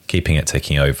ball, keeping it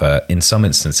ticking over, in some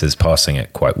instances passing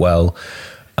it quite well.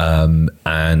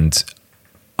 And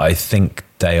I think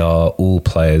they are all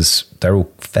players, they're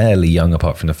all fairly young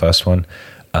apart from the first one,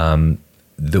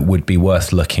 that would be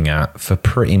worth looking at for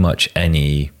pretty much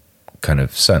any kind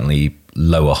of certainly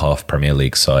lower half Premier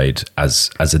League side as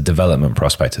a development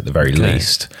prospect at the very Okay.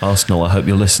 least. Arsenal, I hope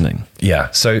you're listening.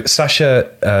 Yeah. So Sasha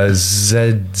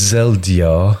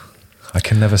Zeldjar, I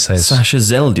can never say his Sasha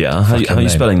Zeldjar. How are Fucking you name.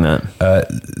 spelling that?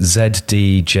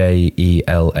 Zdjelar.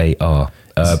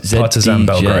 Partizan ZDJ.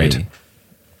 Belgrade.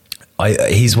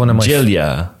 He's one of my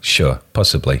Jelja. Sure,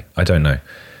 possibly. I don't know.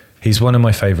 He's one of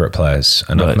my favourite players,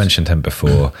 and Right. I've mentioned him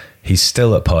before. He's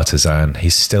still at Partizan.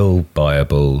 He's still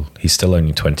buyable. He's still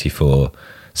only 24.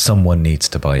 Someone needs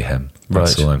to buy him.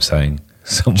 That's Right. all I'm saying.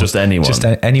 Someone, Just anyone. Just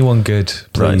anyone good,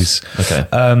 please. Right.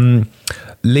 Okay.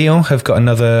 Lyon have got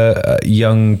another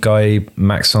young guy,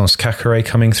 Maxence Caqueret,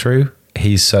 coming through.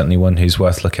 He's certainly one who's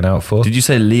worth looking out for. Did you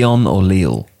say Leon or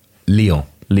Lille? Lyon.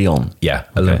 Leon. Yeah,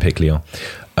 Olympique Lyon.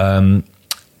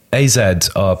 AZ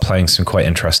are playing some quite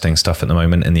interesting stuff at the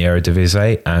moment in the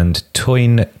Eredivisie, and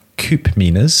Toyn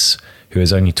Koopmeiners, who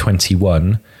is only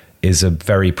 21, is a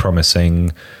very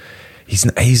promising...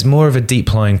 He's more of a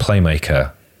deep-lying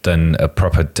playmaker than a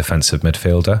proper defensive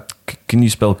midfielder. Can you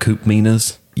spell Coop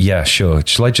Minas? Yeah, sure.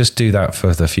 Shall I just do that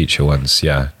for the future ones?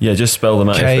 Yeah. Yeah, just spell them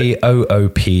out.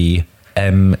 Koopmeiners.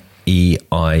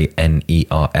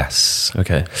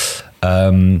 Okay.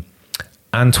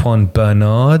 Antoine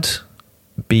Bernard,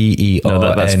 Bern.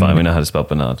 No, that's fine. We know how to spell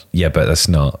Bernard. Yeah, but that's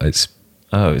not. It's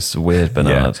Oh, it's a weird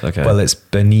Bernard. yeah. Okay. Well, it's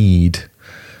Benede,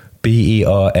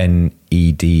 Bernede,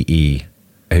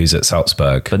 who's at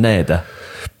Salzburg. Bernard.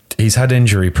 He's had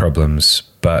injury problems,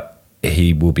 but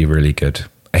he will be really good.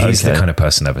 He's the Okay. kind of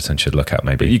person Everton should look at,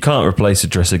 maybe. You can't replace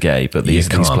Idrissa Gueye, but these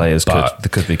can't, players but-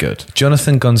 could be good.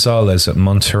 Jonathan Gonzalez at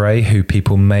Monterrey, who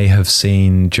people may have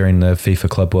seen during the FIFA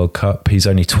Club World Cup. He's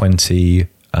only 20.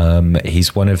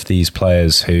 He's one of these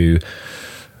players who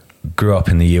grew up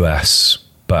in the US,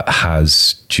 but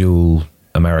has dual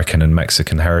American and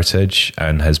Mexican heritage,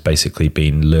 and has basically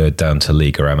been lured down to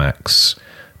Liga MX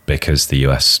because the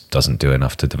US doesn't do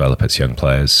enough to develop its young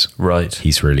players. Right.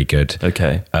 He's really good.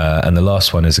 Okay. And the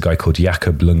last one is a guy called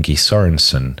Jakob Lungi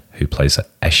Sorensen, who plays at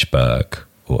Esbjerg,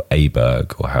 or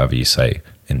Aberg, or however you say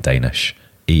in Danish.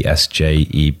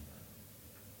 ESJERB.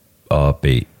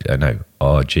 No,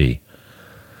 RG.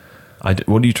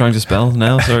 What are you trying to spell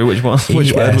now? Sorry, which one?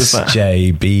 Which word was that?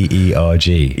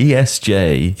 ESJBERG.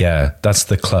 ESJ. Yeah, that's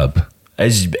the club.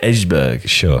 Esbjerg.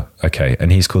 Sure. Okay.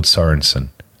 And he's called Sorensen.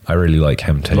 I really like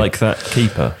him too. Like that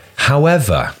keeper.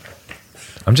 However,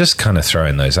 I'm just kind of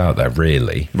throwing those out there,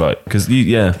 really. Right. Because,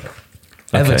 yeah.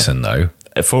 Okay. Everton, though.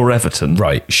 For Everton.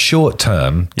 Right. Short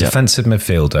term, Yeah. defensive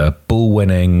midfielder, ball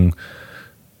winning,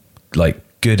 like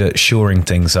good at shoring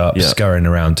things up, Yeah. scurrying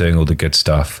around, doing all the good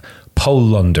stuff. Paul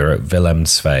Londer at Willem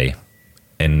II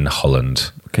in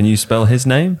Holland. Can you spell his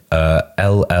name?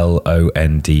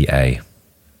 Llonda.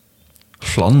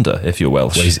 Schlonder, if you're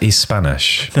Welsh. Well, he's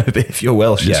Spanish. No, but if you're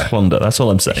Welsh, Yeah. it's Schlonder. That's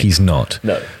all I'm saying. He's not.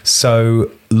 No.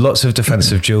 So lots of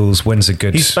defensive duels, wins a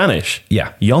good... He's Spanish.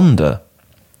 Yeah. Yonder.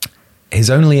 His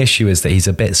only issue is that he's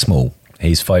a bit small.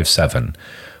 He's 5'7".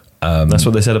 That's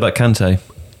what they said about Kante.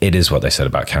 It is what they said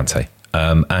about Kante.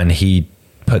 And he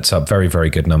puts up very, very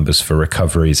good numbers for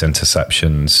recoveries,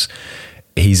 interceptions.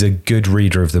 He's a good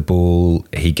reader of the ball.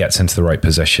 He gets into the right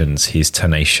positions. He's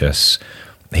tenacious.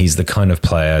 He's the kind of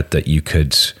player that you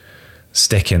could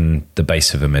stick in the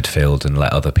base of a midfield and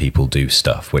let other people do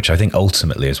stuff, which I think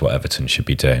ultimately is what Everton should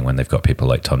be doing when they've got people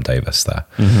like Tom Davis there.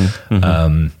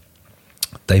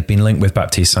 They've been linked with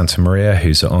Baptiste Santamaria,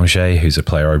 who's at Angers, who's a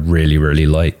player I really, really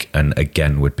like, and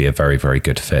again would be a very, very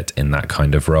good fit in that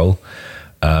kind of role.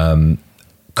 Konrad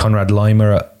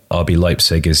Laimer at RB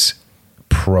Leipzig is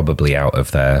probably out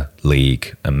of their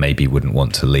league and maybe wouldn't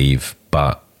want to leave,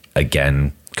 but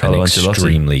again, Carlo an Ancelotti.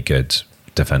 extremely good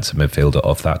defensive midfielder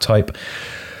of that type.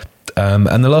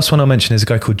 And the last one I'll mention is a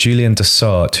guy called Julian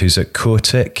Dessart, who's at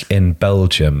Kortrijk in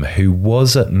Belgium, who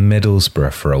was at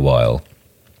Middlesbrough for a while.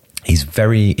 He's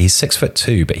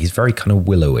 6'2", but he's very kind of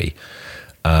willowy,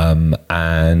 and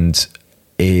I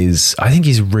think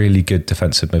he's a really good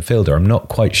defensive midfielder. I'm not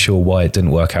quite sure why it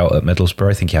didn't work out at Middlesbrough.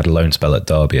 I think he had a loan spell at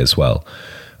Derby as well,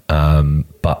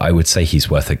 but I would say he's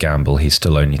worth a gamble. He's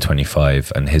still only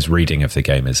 25, and his reading of the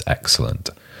game is excellent,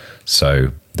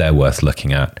 so they're worth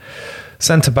looking at.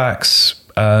 Centre backs.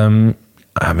 I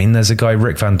mean, there's a guy,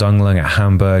 Rick van Dongelen at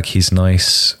Hamburg. He's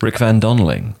nice. Rick van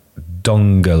Dongelen.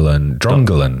 Drongelen.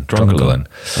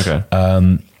 Okay.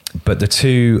 But the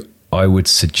two I would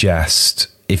suggest,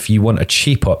 if you want a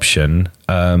cheap option,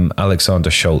 Alexander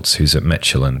Schultz, who's at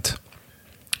Midtjylland,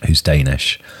 who's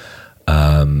Danish,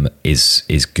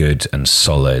 is good and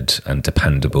solid and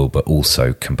dependable, but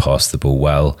also can pass the ball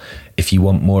well. If you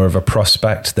want more of a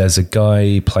prospect, there's a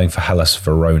guy playing for Hellas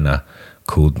Verona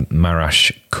called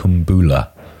Marash Kumbula,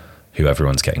 who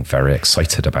everyone's getting very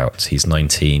excited about. He's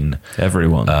 19.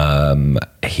 Everyone.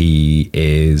 He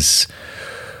is,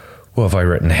 what have I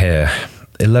written here?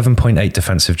 11.8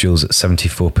 defensive duels at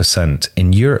 74%.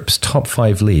 In Europe's top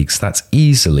 5 leagues, that's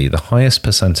easily the highest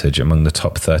percentage among the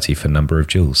top 30 for number of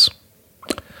duels.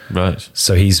 Right.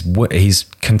 So he's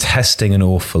contesting an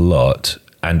awful lot,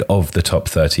 and of the top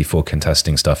 30 for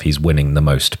contesting stuff, he's winning the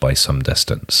most by some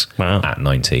distance. Wow. At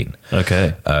 19.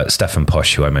 Okay. Stefan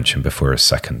Posch, who I mentioned before, is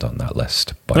second on that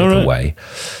list, by the way.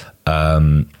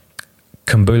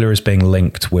 Kumbula is being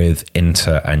linked with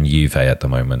Inter and Juve at the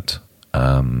moment.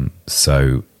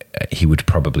 So he would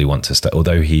probably want to stay,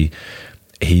 although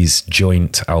he's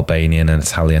joint Albanian and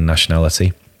Italian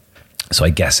nationality. So I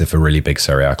guess if a really big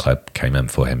Serie A club came in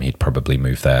for him, he'd probably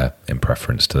move there in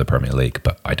preference to the Premier League,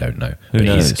 but I don't know. Who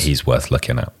knows? He's worth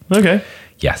looking at. Okay.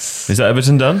 Yes. Is that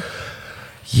Everton done?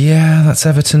 Yeah, that's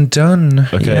Everton done.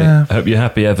 Okay. Yeah. I hope you're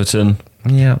happy, Everton.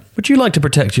 Yeah. Would you like to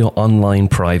protect your online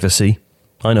privacy?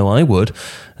 I know I would,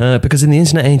 because in the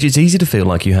internet age, it's easy to feel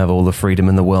like you have all the freedom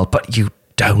in the world, but you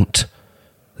don't.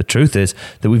 The truth is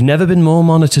that we've never been more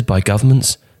monitored by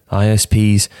governments,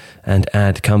 ISPs and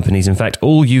ad companies. In fact,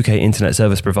 all UK internet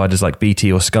service providers like BT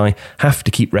or Sky have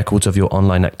to keep records of your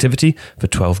online activity for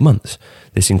 12 months.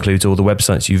 This includes all the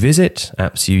websites you visit,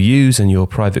 apps you use, and your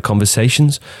private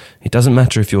conversations. It doesn't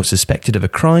matter if you're suspected of a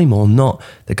crime or not,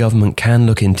 the government can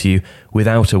look into you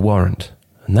without a warrant.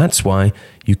 And that's why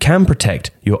you can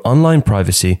protect your online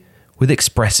privacy with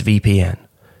ExpressVPN.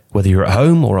 Whether you're at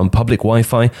home or on public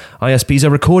Wi-Fi, ISPs are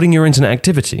recording your internet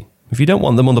activity. If you don't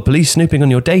want them on the police snooping on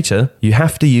your data, you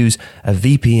have to use a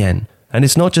VPN. And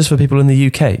it's not just for people in the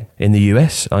UK. In the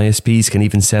US, ISPs can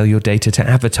even sell your data to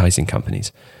advertising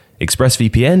companies.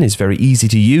 ExpressVPN is very easy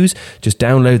to use. Just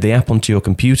download the app onto your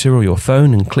computer or your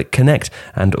phone and click connect,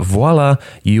 and voila,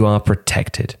 you are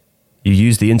protected. You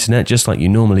use the internet just like you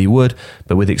normally would,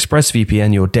 but with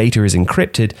ExpressVPN, your data is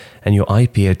encrypted and your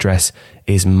IP address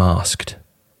is masked.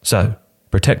 So,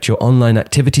 protect your online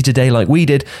activity today like we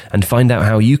did, and find out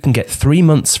how you can get 3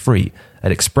 months free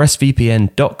at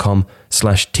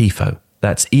expressvpn.com/TIFO.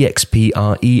 That's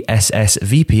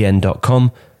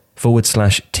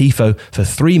expressvpn.com/TIFO for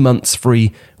 3 months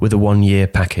free with a 1-year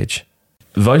package.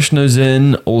 Vaishno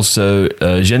Zen, also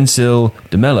Gensil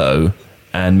de Mello,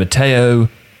 and Matteo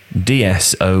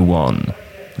DS01.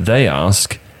 They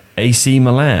ask, AC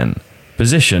Milan,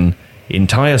 position,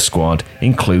 entire squad,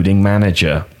 including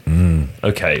manager.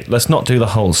 Okay, let's not do the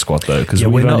whole squad though, because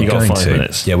we've only got 5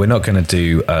 minutes. Yeah, we're not going to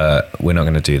do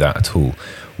that at all.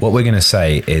 What we're going to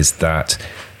say is that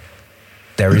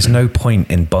there is no point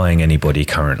in buying anybody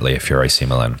currently if you're AC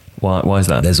Milan. Why is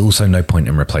that? There's also no point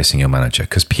in replacing your manager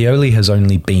because Pioli has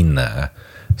only been there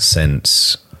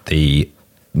since the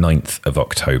 9th of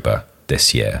October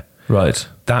this year. Right.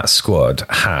 That squad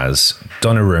has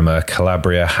Donnarumma,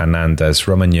 Calabria, Hernandez,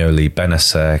 Romagnoli,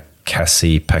 Benacer,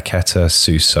 Kessie, Paqueta,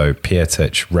 Suso,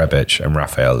 Pietic, Rebic, and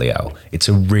Rafael Leao. It's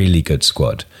a really good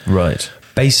squad. Right.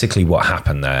 Basically, what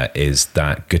happened there is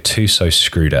that Gattuso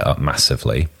screwed it up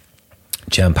massively.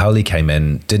 Gianpaoli came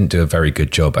in, didn't do a very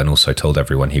good job, and also told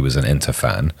everyone he was an Inter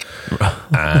fan.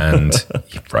 And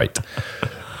right,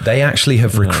 they actually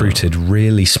have recruited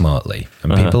really smartly,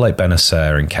 and people like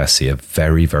Benacer and Kessie are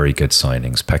very, very good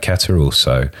signings. Paqueta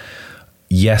also.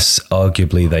 Yes,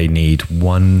 arguably they need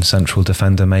one central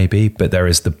defender maybe, but there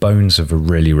is the bones of a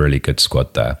really, really good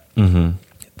squad there. Mm-hmm.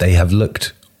 They have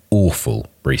looked awful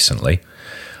recently.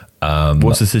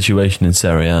 What's the situation in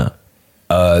Serie A?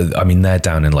 I mean, they're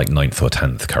down in like 9th or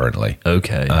 10th currently.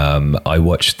 Okay. I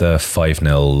watched the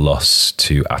 5-0 loss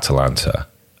to Atalanta.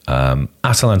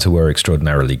 Atalanta were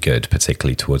extraordinarily good,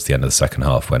 particularly towards the end of the second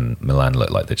half when Milan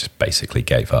looked like they just basically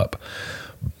gave up.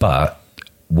 But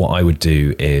what I would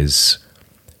do is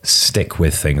stick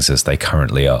with things as they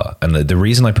currently are. And the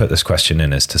reason I put this question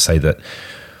in is to say that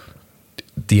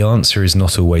the answer is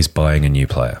not always buying a new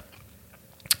player.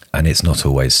 And it's not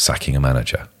always sacking a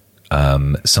manager.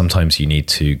 Sometimes you need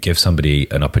to give somebody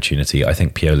an opportunity. I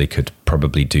think Pioli could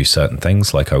probably do certain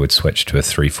things, like I would switch to a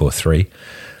 3-4-3,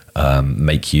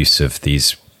 make use of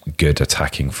these good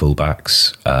attacking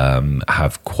fullbacks,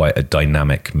 have quite a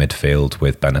dynamic midfield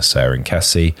with Benacer and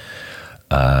Kessie,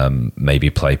 maybe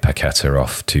play Paqueta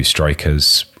off 2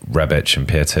 strikers. Rebic and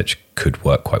Pietic could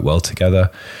work quite well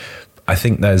together. I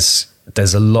think there's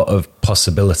a lot of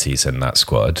possibilities in that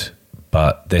squad.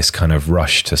 But this kind of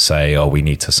rush to say, oh, we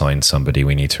need to sign somebody,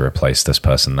 we need to replace this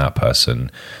person, that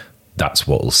person, that's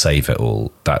what will save it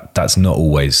all. That's not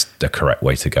always the correct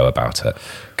way to go about it.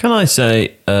 Can I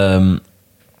say,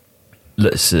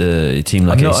 let's team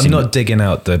like I'm not digging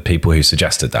out the people who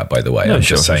suggested that, by the way. No, I'm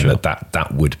sure, just saying sure.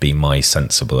 that would be my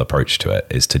sensible approach to it,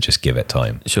 is to just give it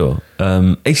time. Sure.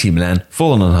 AC Milan,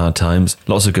 fallen on hard times,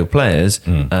 lots of good players,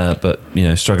 but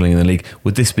struggling in the league.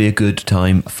 Would this be a good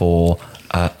time for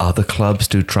other clubs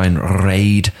to try and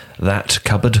raid that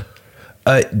cupboard?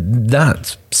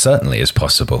 That certainly is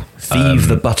possible. Thieve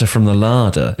the butter from the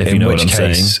larder, if you know what I'm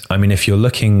saying. I mean, if you're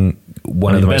looking,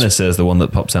 Benacer is the one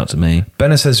that pops out to me.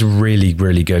 Benacer's really,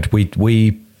 really good.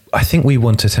 I think we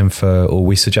wanted him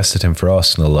we suggested him for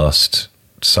Arsenal last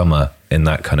summer in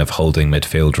that kind of holding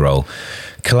midfield role.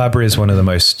 Calabria is one of the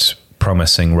most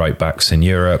promising right backs in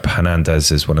Europe.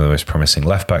 Hernandez is one of the most promising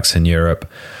left backs in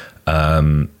Europe.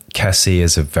 Kessie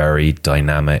is a very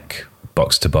dynamic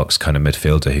box-to-box kind of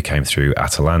midfielder who came through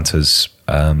Atalanta's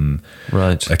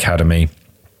academy.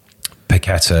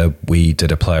 Paqueta, we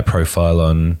did a player profile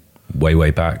on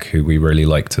way back who we really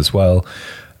liked as well.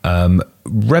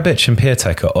 Rebic and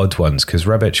Pietek are odd ones because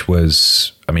Rebic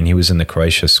he was in the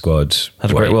Croatia squad.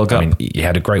 Had a great World Cup. He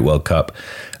had a great World Cup.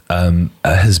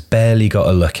 Has barely got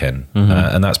a look in.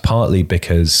 And that's partly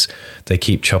because they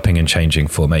keep chopping and changing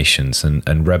formations. And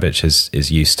Rebic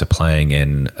is used to playing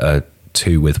in a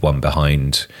 2 with 1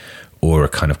 behind or a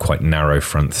kind of quite narrow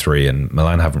front 3. And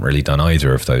Milan haven't really done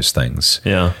either of those things.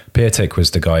 Yeah. Pietek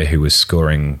was the guy who was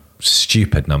scoring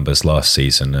stupid numbers last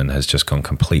season and has just gone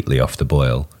completely off the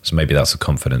boil. So maybe that's a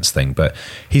confidence thing. But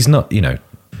he's not,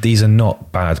 these are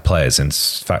not bad players. In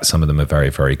fact, some of them are very,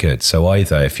 very good. So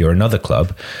either if you're another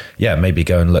club, maybe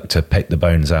go and look to pick the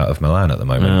bones out of Milan at the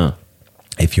moment. Yeah.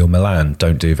 If you're Milan,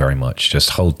 don't do very much.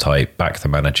 Just hold tight, back the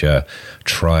manager,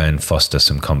 try and foster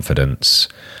some confidence.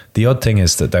 The odd thing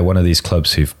is that they're one of these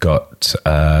clubs who've got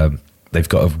they've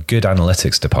got a good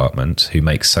analytics department who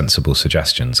makes sensible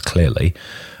suggestions, clearly,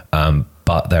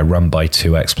 but they're run by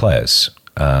 2 ex-players.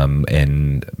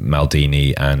 In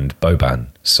Maldini and Boban.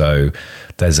 So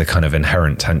there's a kind of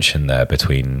inherent tension there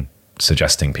between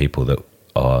suggesting people that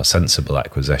are sensible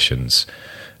acquisitions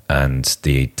and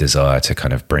the desire to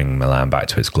kind of bring Milan back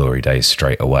to its glory days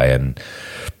straight away and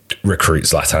recruit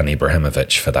Zlatan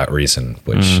Ibrahimovic for that reason,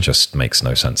 which just makes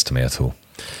no sense to me at all.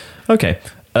 Okay.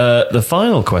 The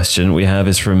final question we have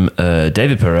is from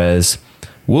David Perez.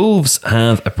 Wolves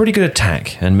have a pretty good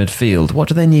attack and midfield. What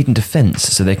do they need in defence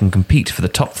so they can compete for the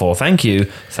top 4? Thank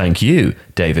you,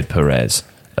 David Perez.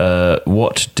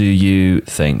 What do you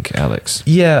think, Alex?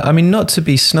 Yeah, I mean, not to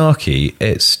be snarky,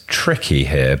 it's tricky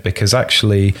here because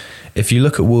actually, if you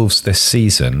look at Wolves this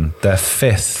season, they're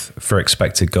 5th for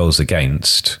expected goals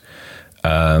against,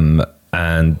 and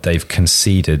they've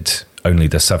conceded only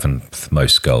the 7th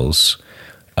most goals.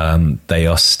 They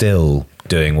are still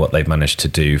doing what they've managed to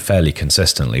do fairly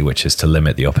consistently, which is to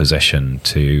limit the opposition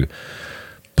to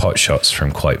pot shots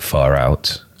from quite far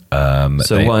out.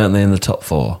 So why aren't they in the top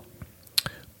 4?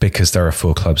 Because there are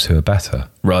 4 clubs who are better.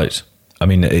 Right. I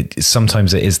mean,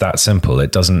 sometimes it is that simple.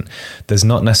 It doesn't. There's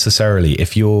not necessarily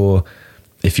if you're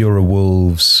a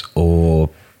Wolves or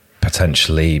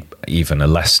potentially even a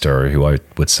Leicester, who I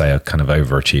would say are kind of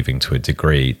overachieving to a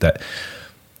degree, that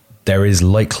there is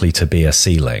likely to be a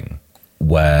ceiling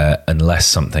where, unless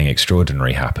something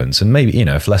extraordinary happens, and maybe, you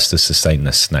know, if Leicester sustain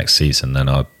this next season, then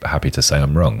I'm happy to say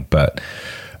I'm wrong. But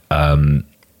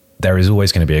there is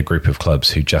always going to be a group of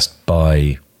clubs who just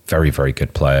buy very, very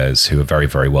good players who are very,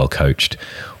 very well coached.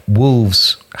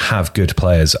 Wolves have good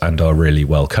players and are really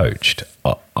well coached.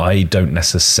 I don't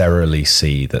necessarily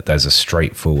see that there's a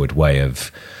straightforward way of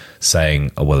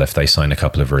saying, oh, well, if they sign a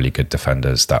couple of really good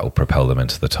defenders, that will propel them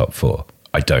into the top 4.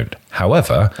 I don't.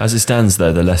 However, as it stands,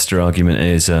 though, the Leicester argument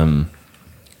is a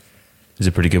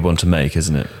pretty good one to make,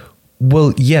 isn't it?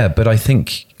 Well, yeah, but I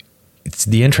think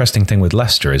the interesting thing with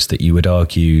Leicester is that you would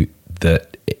argue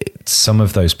that some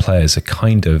of those players are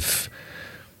kind of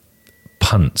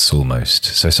punts almost.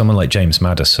 So someone like James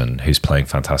Maddison, who's playing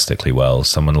fantastically well,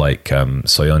 someone like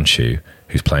Soyuncu,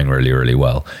 who's playing really, really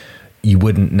well, you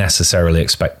wouldn't necessarily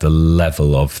expect the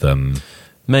level of them.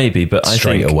 Maybe, but I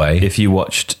think away. If you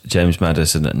watched James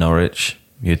Maddison at Norwich,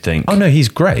 you'd think... Oh, no, he's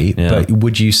great. Yeah. But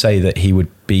would you say that he would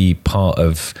be part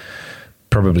of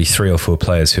probably 3 or 4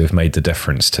 players who have made the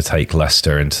difference to take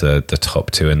Leicester into the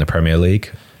top 2 in the Premier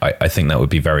League? I think that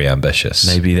would be very ambitious.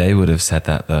 Maybe they would have said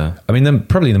that, though. I mean,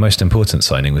 probably the most important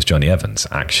signing was Johnny Evans,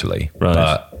 actually. Right.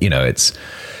 But, you know, it's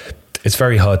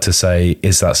very hard to say,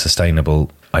 is that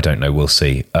sustainable? I don't know. We'll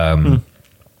see.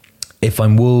 If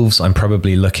I'm Wolves, I'm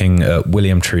probably looking at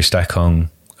William Troost-Ekong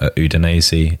at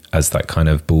Udinese as that kind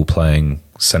of ball-playing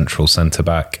central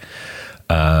centre-back.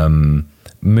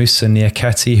 Moussa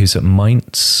Niakhaté, who's at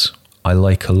Mainz, I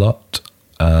like a lot.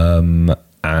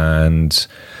 And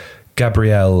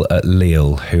Gabriel at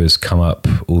Lille, who has come up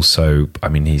also. I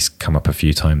mean, he's come up a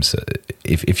few times.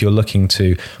 If you're looking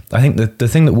to... I think the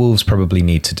thing that Wolves probably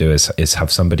need to do is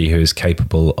have somebody who is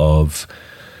capable of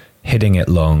hitting it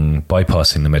long,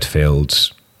 bypassing the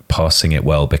midfield, passing it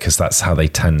well, because that's how they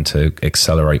tend to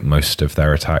accelerate most of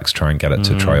their attacks, try and get it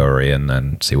to Traore and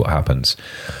then see what happens.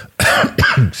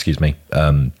 Excuse me.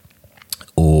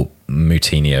 Or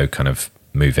Moutinho kind of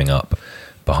moving up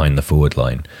behind the forward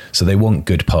line. So they want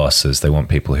good passers. They want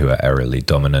people who are aerially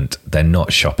dominant. They're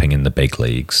not shopping in the big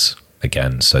leagues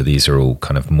again. So these are all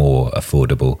kind of more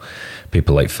affordable.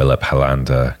 People like Philippe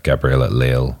Helander, Gabriel at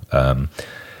Lille.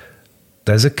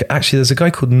 There's a guy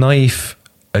called Naif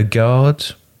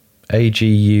Aguerd,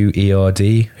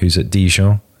 Aguerd, who's at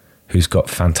Dijon, who's got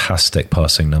fantastic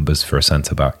passing numbers for a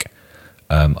centre-back.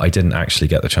 I didn't actually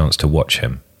get the chance to watch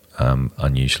him,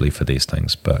 unusually for these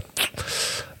things. But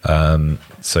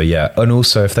so, yeah. And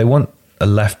also, if they want a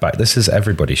left-back,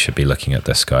 everybody should be looking at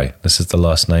this guy. This is the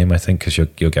last name, I think, because you're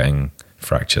getting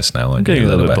fractious now. I'm getting a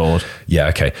little bit bored. Yeah,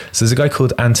 okay. So there's a guy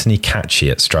called Anthony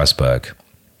Catchy at Strasbourg,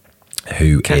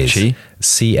 who Catchy? is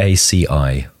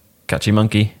CACI. Catchy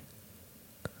monkey.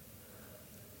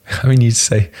 I mean, you'd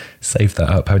save that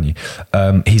up, haven't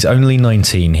you? He's only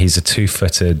 19. He's a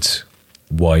 2-footed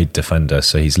wide defender,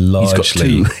 so he's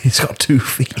largely... He's got 2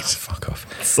 feet. Oh, fuck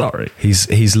off. Sorry.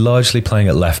 He's largely playing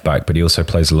at left back, but he also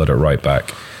plays a lot at right back.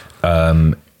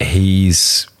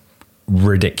 He's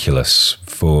ridiculous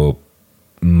for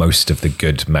most of the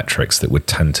good metrics that would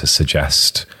tend to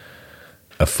suggest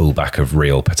a fullback of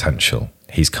real potential.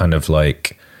 He's kind of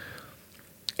like...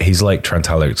 He's like Trent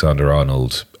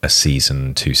Alexander-Arnold a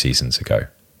season, 2 seasons ago.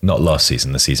 Not last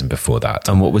season, the season before that.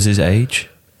 And what was his age?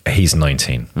 He's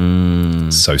 19.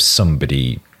 So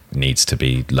somebody needs to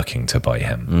be looking to buy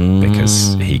him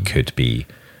because he could be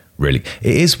really...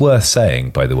 It is worth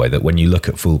saying, by the way, that when you look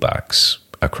at fullbacks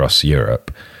across Europe,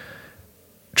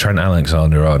 Trent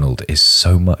Alexander-Arnold is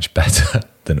so much better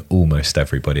than almost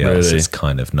everybody else. Really? It's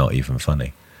kind of not even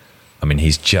funny. I mean,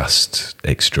 he's just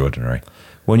extraordinary.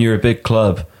 When you're a big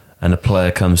club and a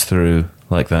player comes through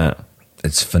like that,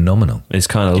 It's phenomenal. it's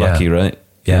kind of lucky, right?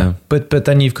 Yeah. But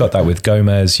then you've got that with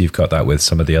Gomez, you've got that with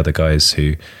some of the other guys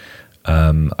who...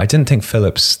 I didn't think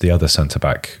Phillips, the other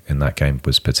centre-back in that game,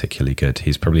 was particularly good.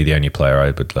 He's probably the only player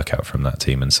I would look out from that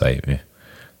team and say,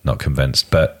 not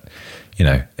convinced. But,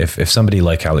 if somebody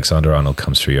like Alexander Arnold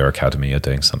comes through your academy, you're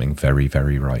doing something very,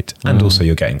 very right. And also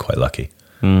you're getting quite lucky.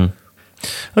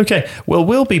 Okay, well,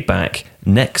 we'll be back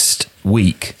next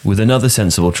week with another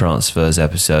Sensible Transfers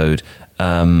episode.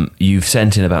 You've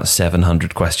sent in about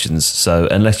 700 questions, so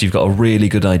unless you've got a really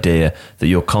good idea that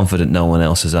you're confident no one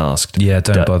else has asked,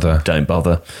 don't bother. Don't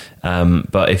bother.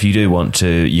 But if you do want to,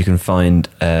 you can find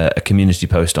a community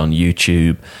post on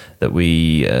YouTube that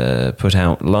we put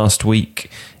out last week.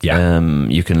 Yeah.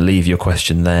 You can leave your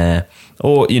question there,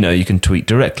 or you can tweet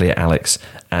directly at Alex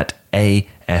at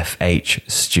AFH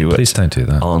Stewart. Please don't do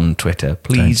that on Twitter.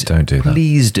 Please don't do that.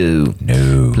 Please do.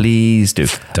 No. Please do.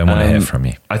 Don't want to hear from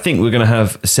you. I think we're going to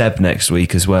have Seb next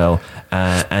week as well,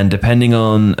 and depending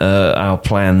on our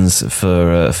plans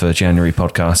for January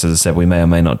podcast, as I said, we may or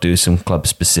may not do some club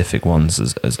specific ones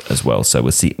as well. So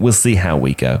we'll see how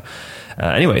we go.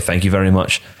 Anyway, thank you very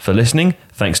much for listening.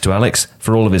 Thanks to Alex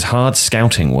for all of his hard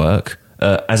scouting work.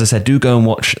 As I said, do go and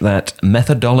watch that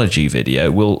methodology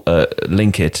video. We'll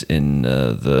link it in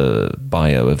the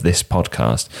bio of this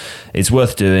podcast. It's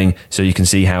worth doing so you can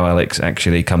see how Alex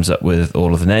actually comes up with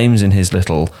all of the names in his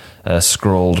little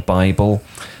scrawled Bible.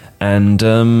 And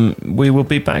we will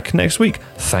be back next week.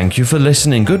 Thank you for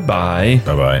listening. Goodbye.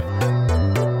 Bye-bye.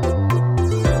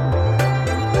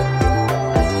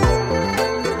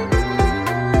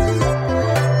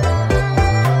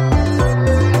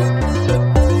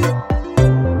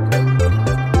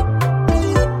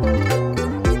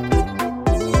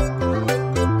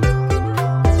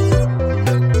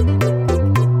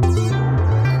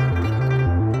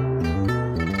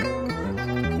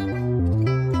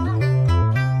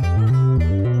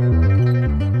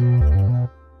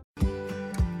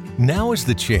 Now is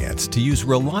the chance to use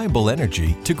reliable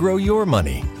energy to grow your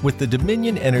money with the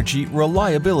Dominion Energy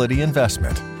Reliability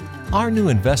Investment. Our new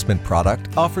investment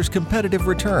product offers competitive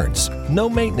returns, no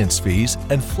maintenance fees,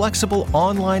 and flexible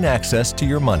online access to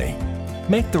your money.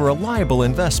 Make the reliable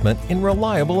investment in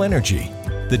reliable energy.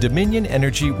 The Dominion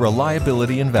Energy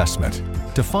Reliability Investment.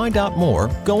 To find out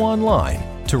more, go online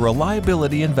to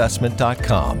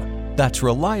reliabilityinvestment.com. That's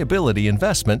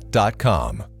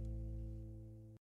reliabilityinvestment.com.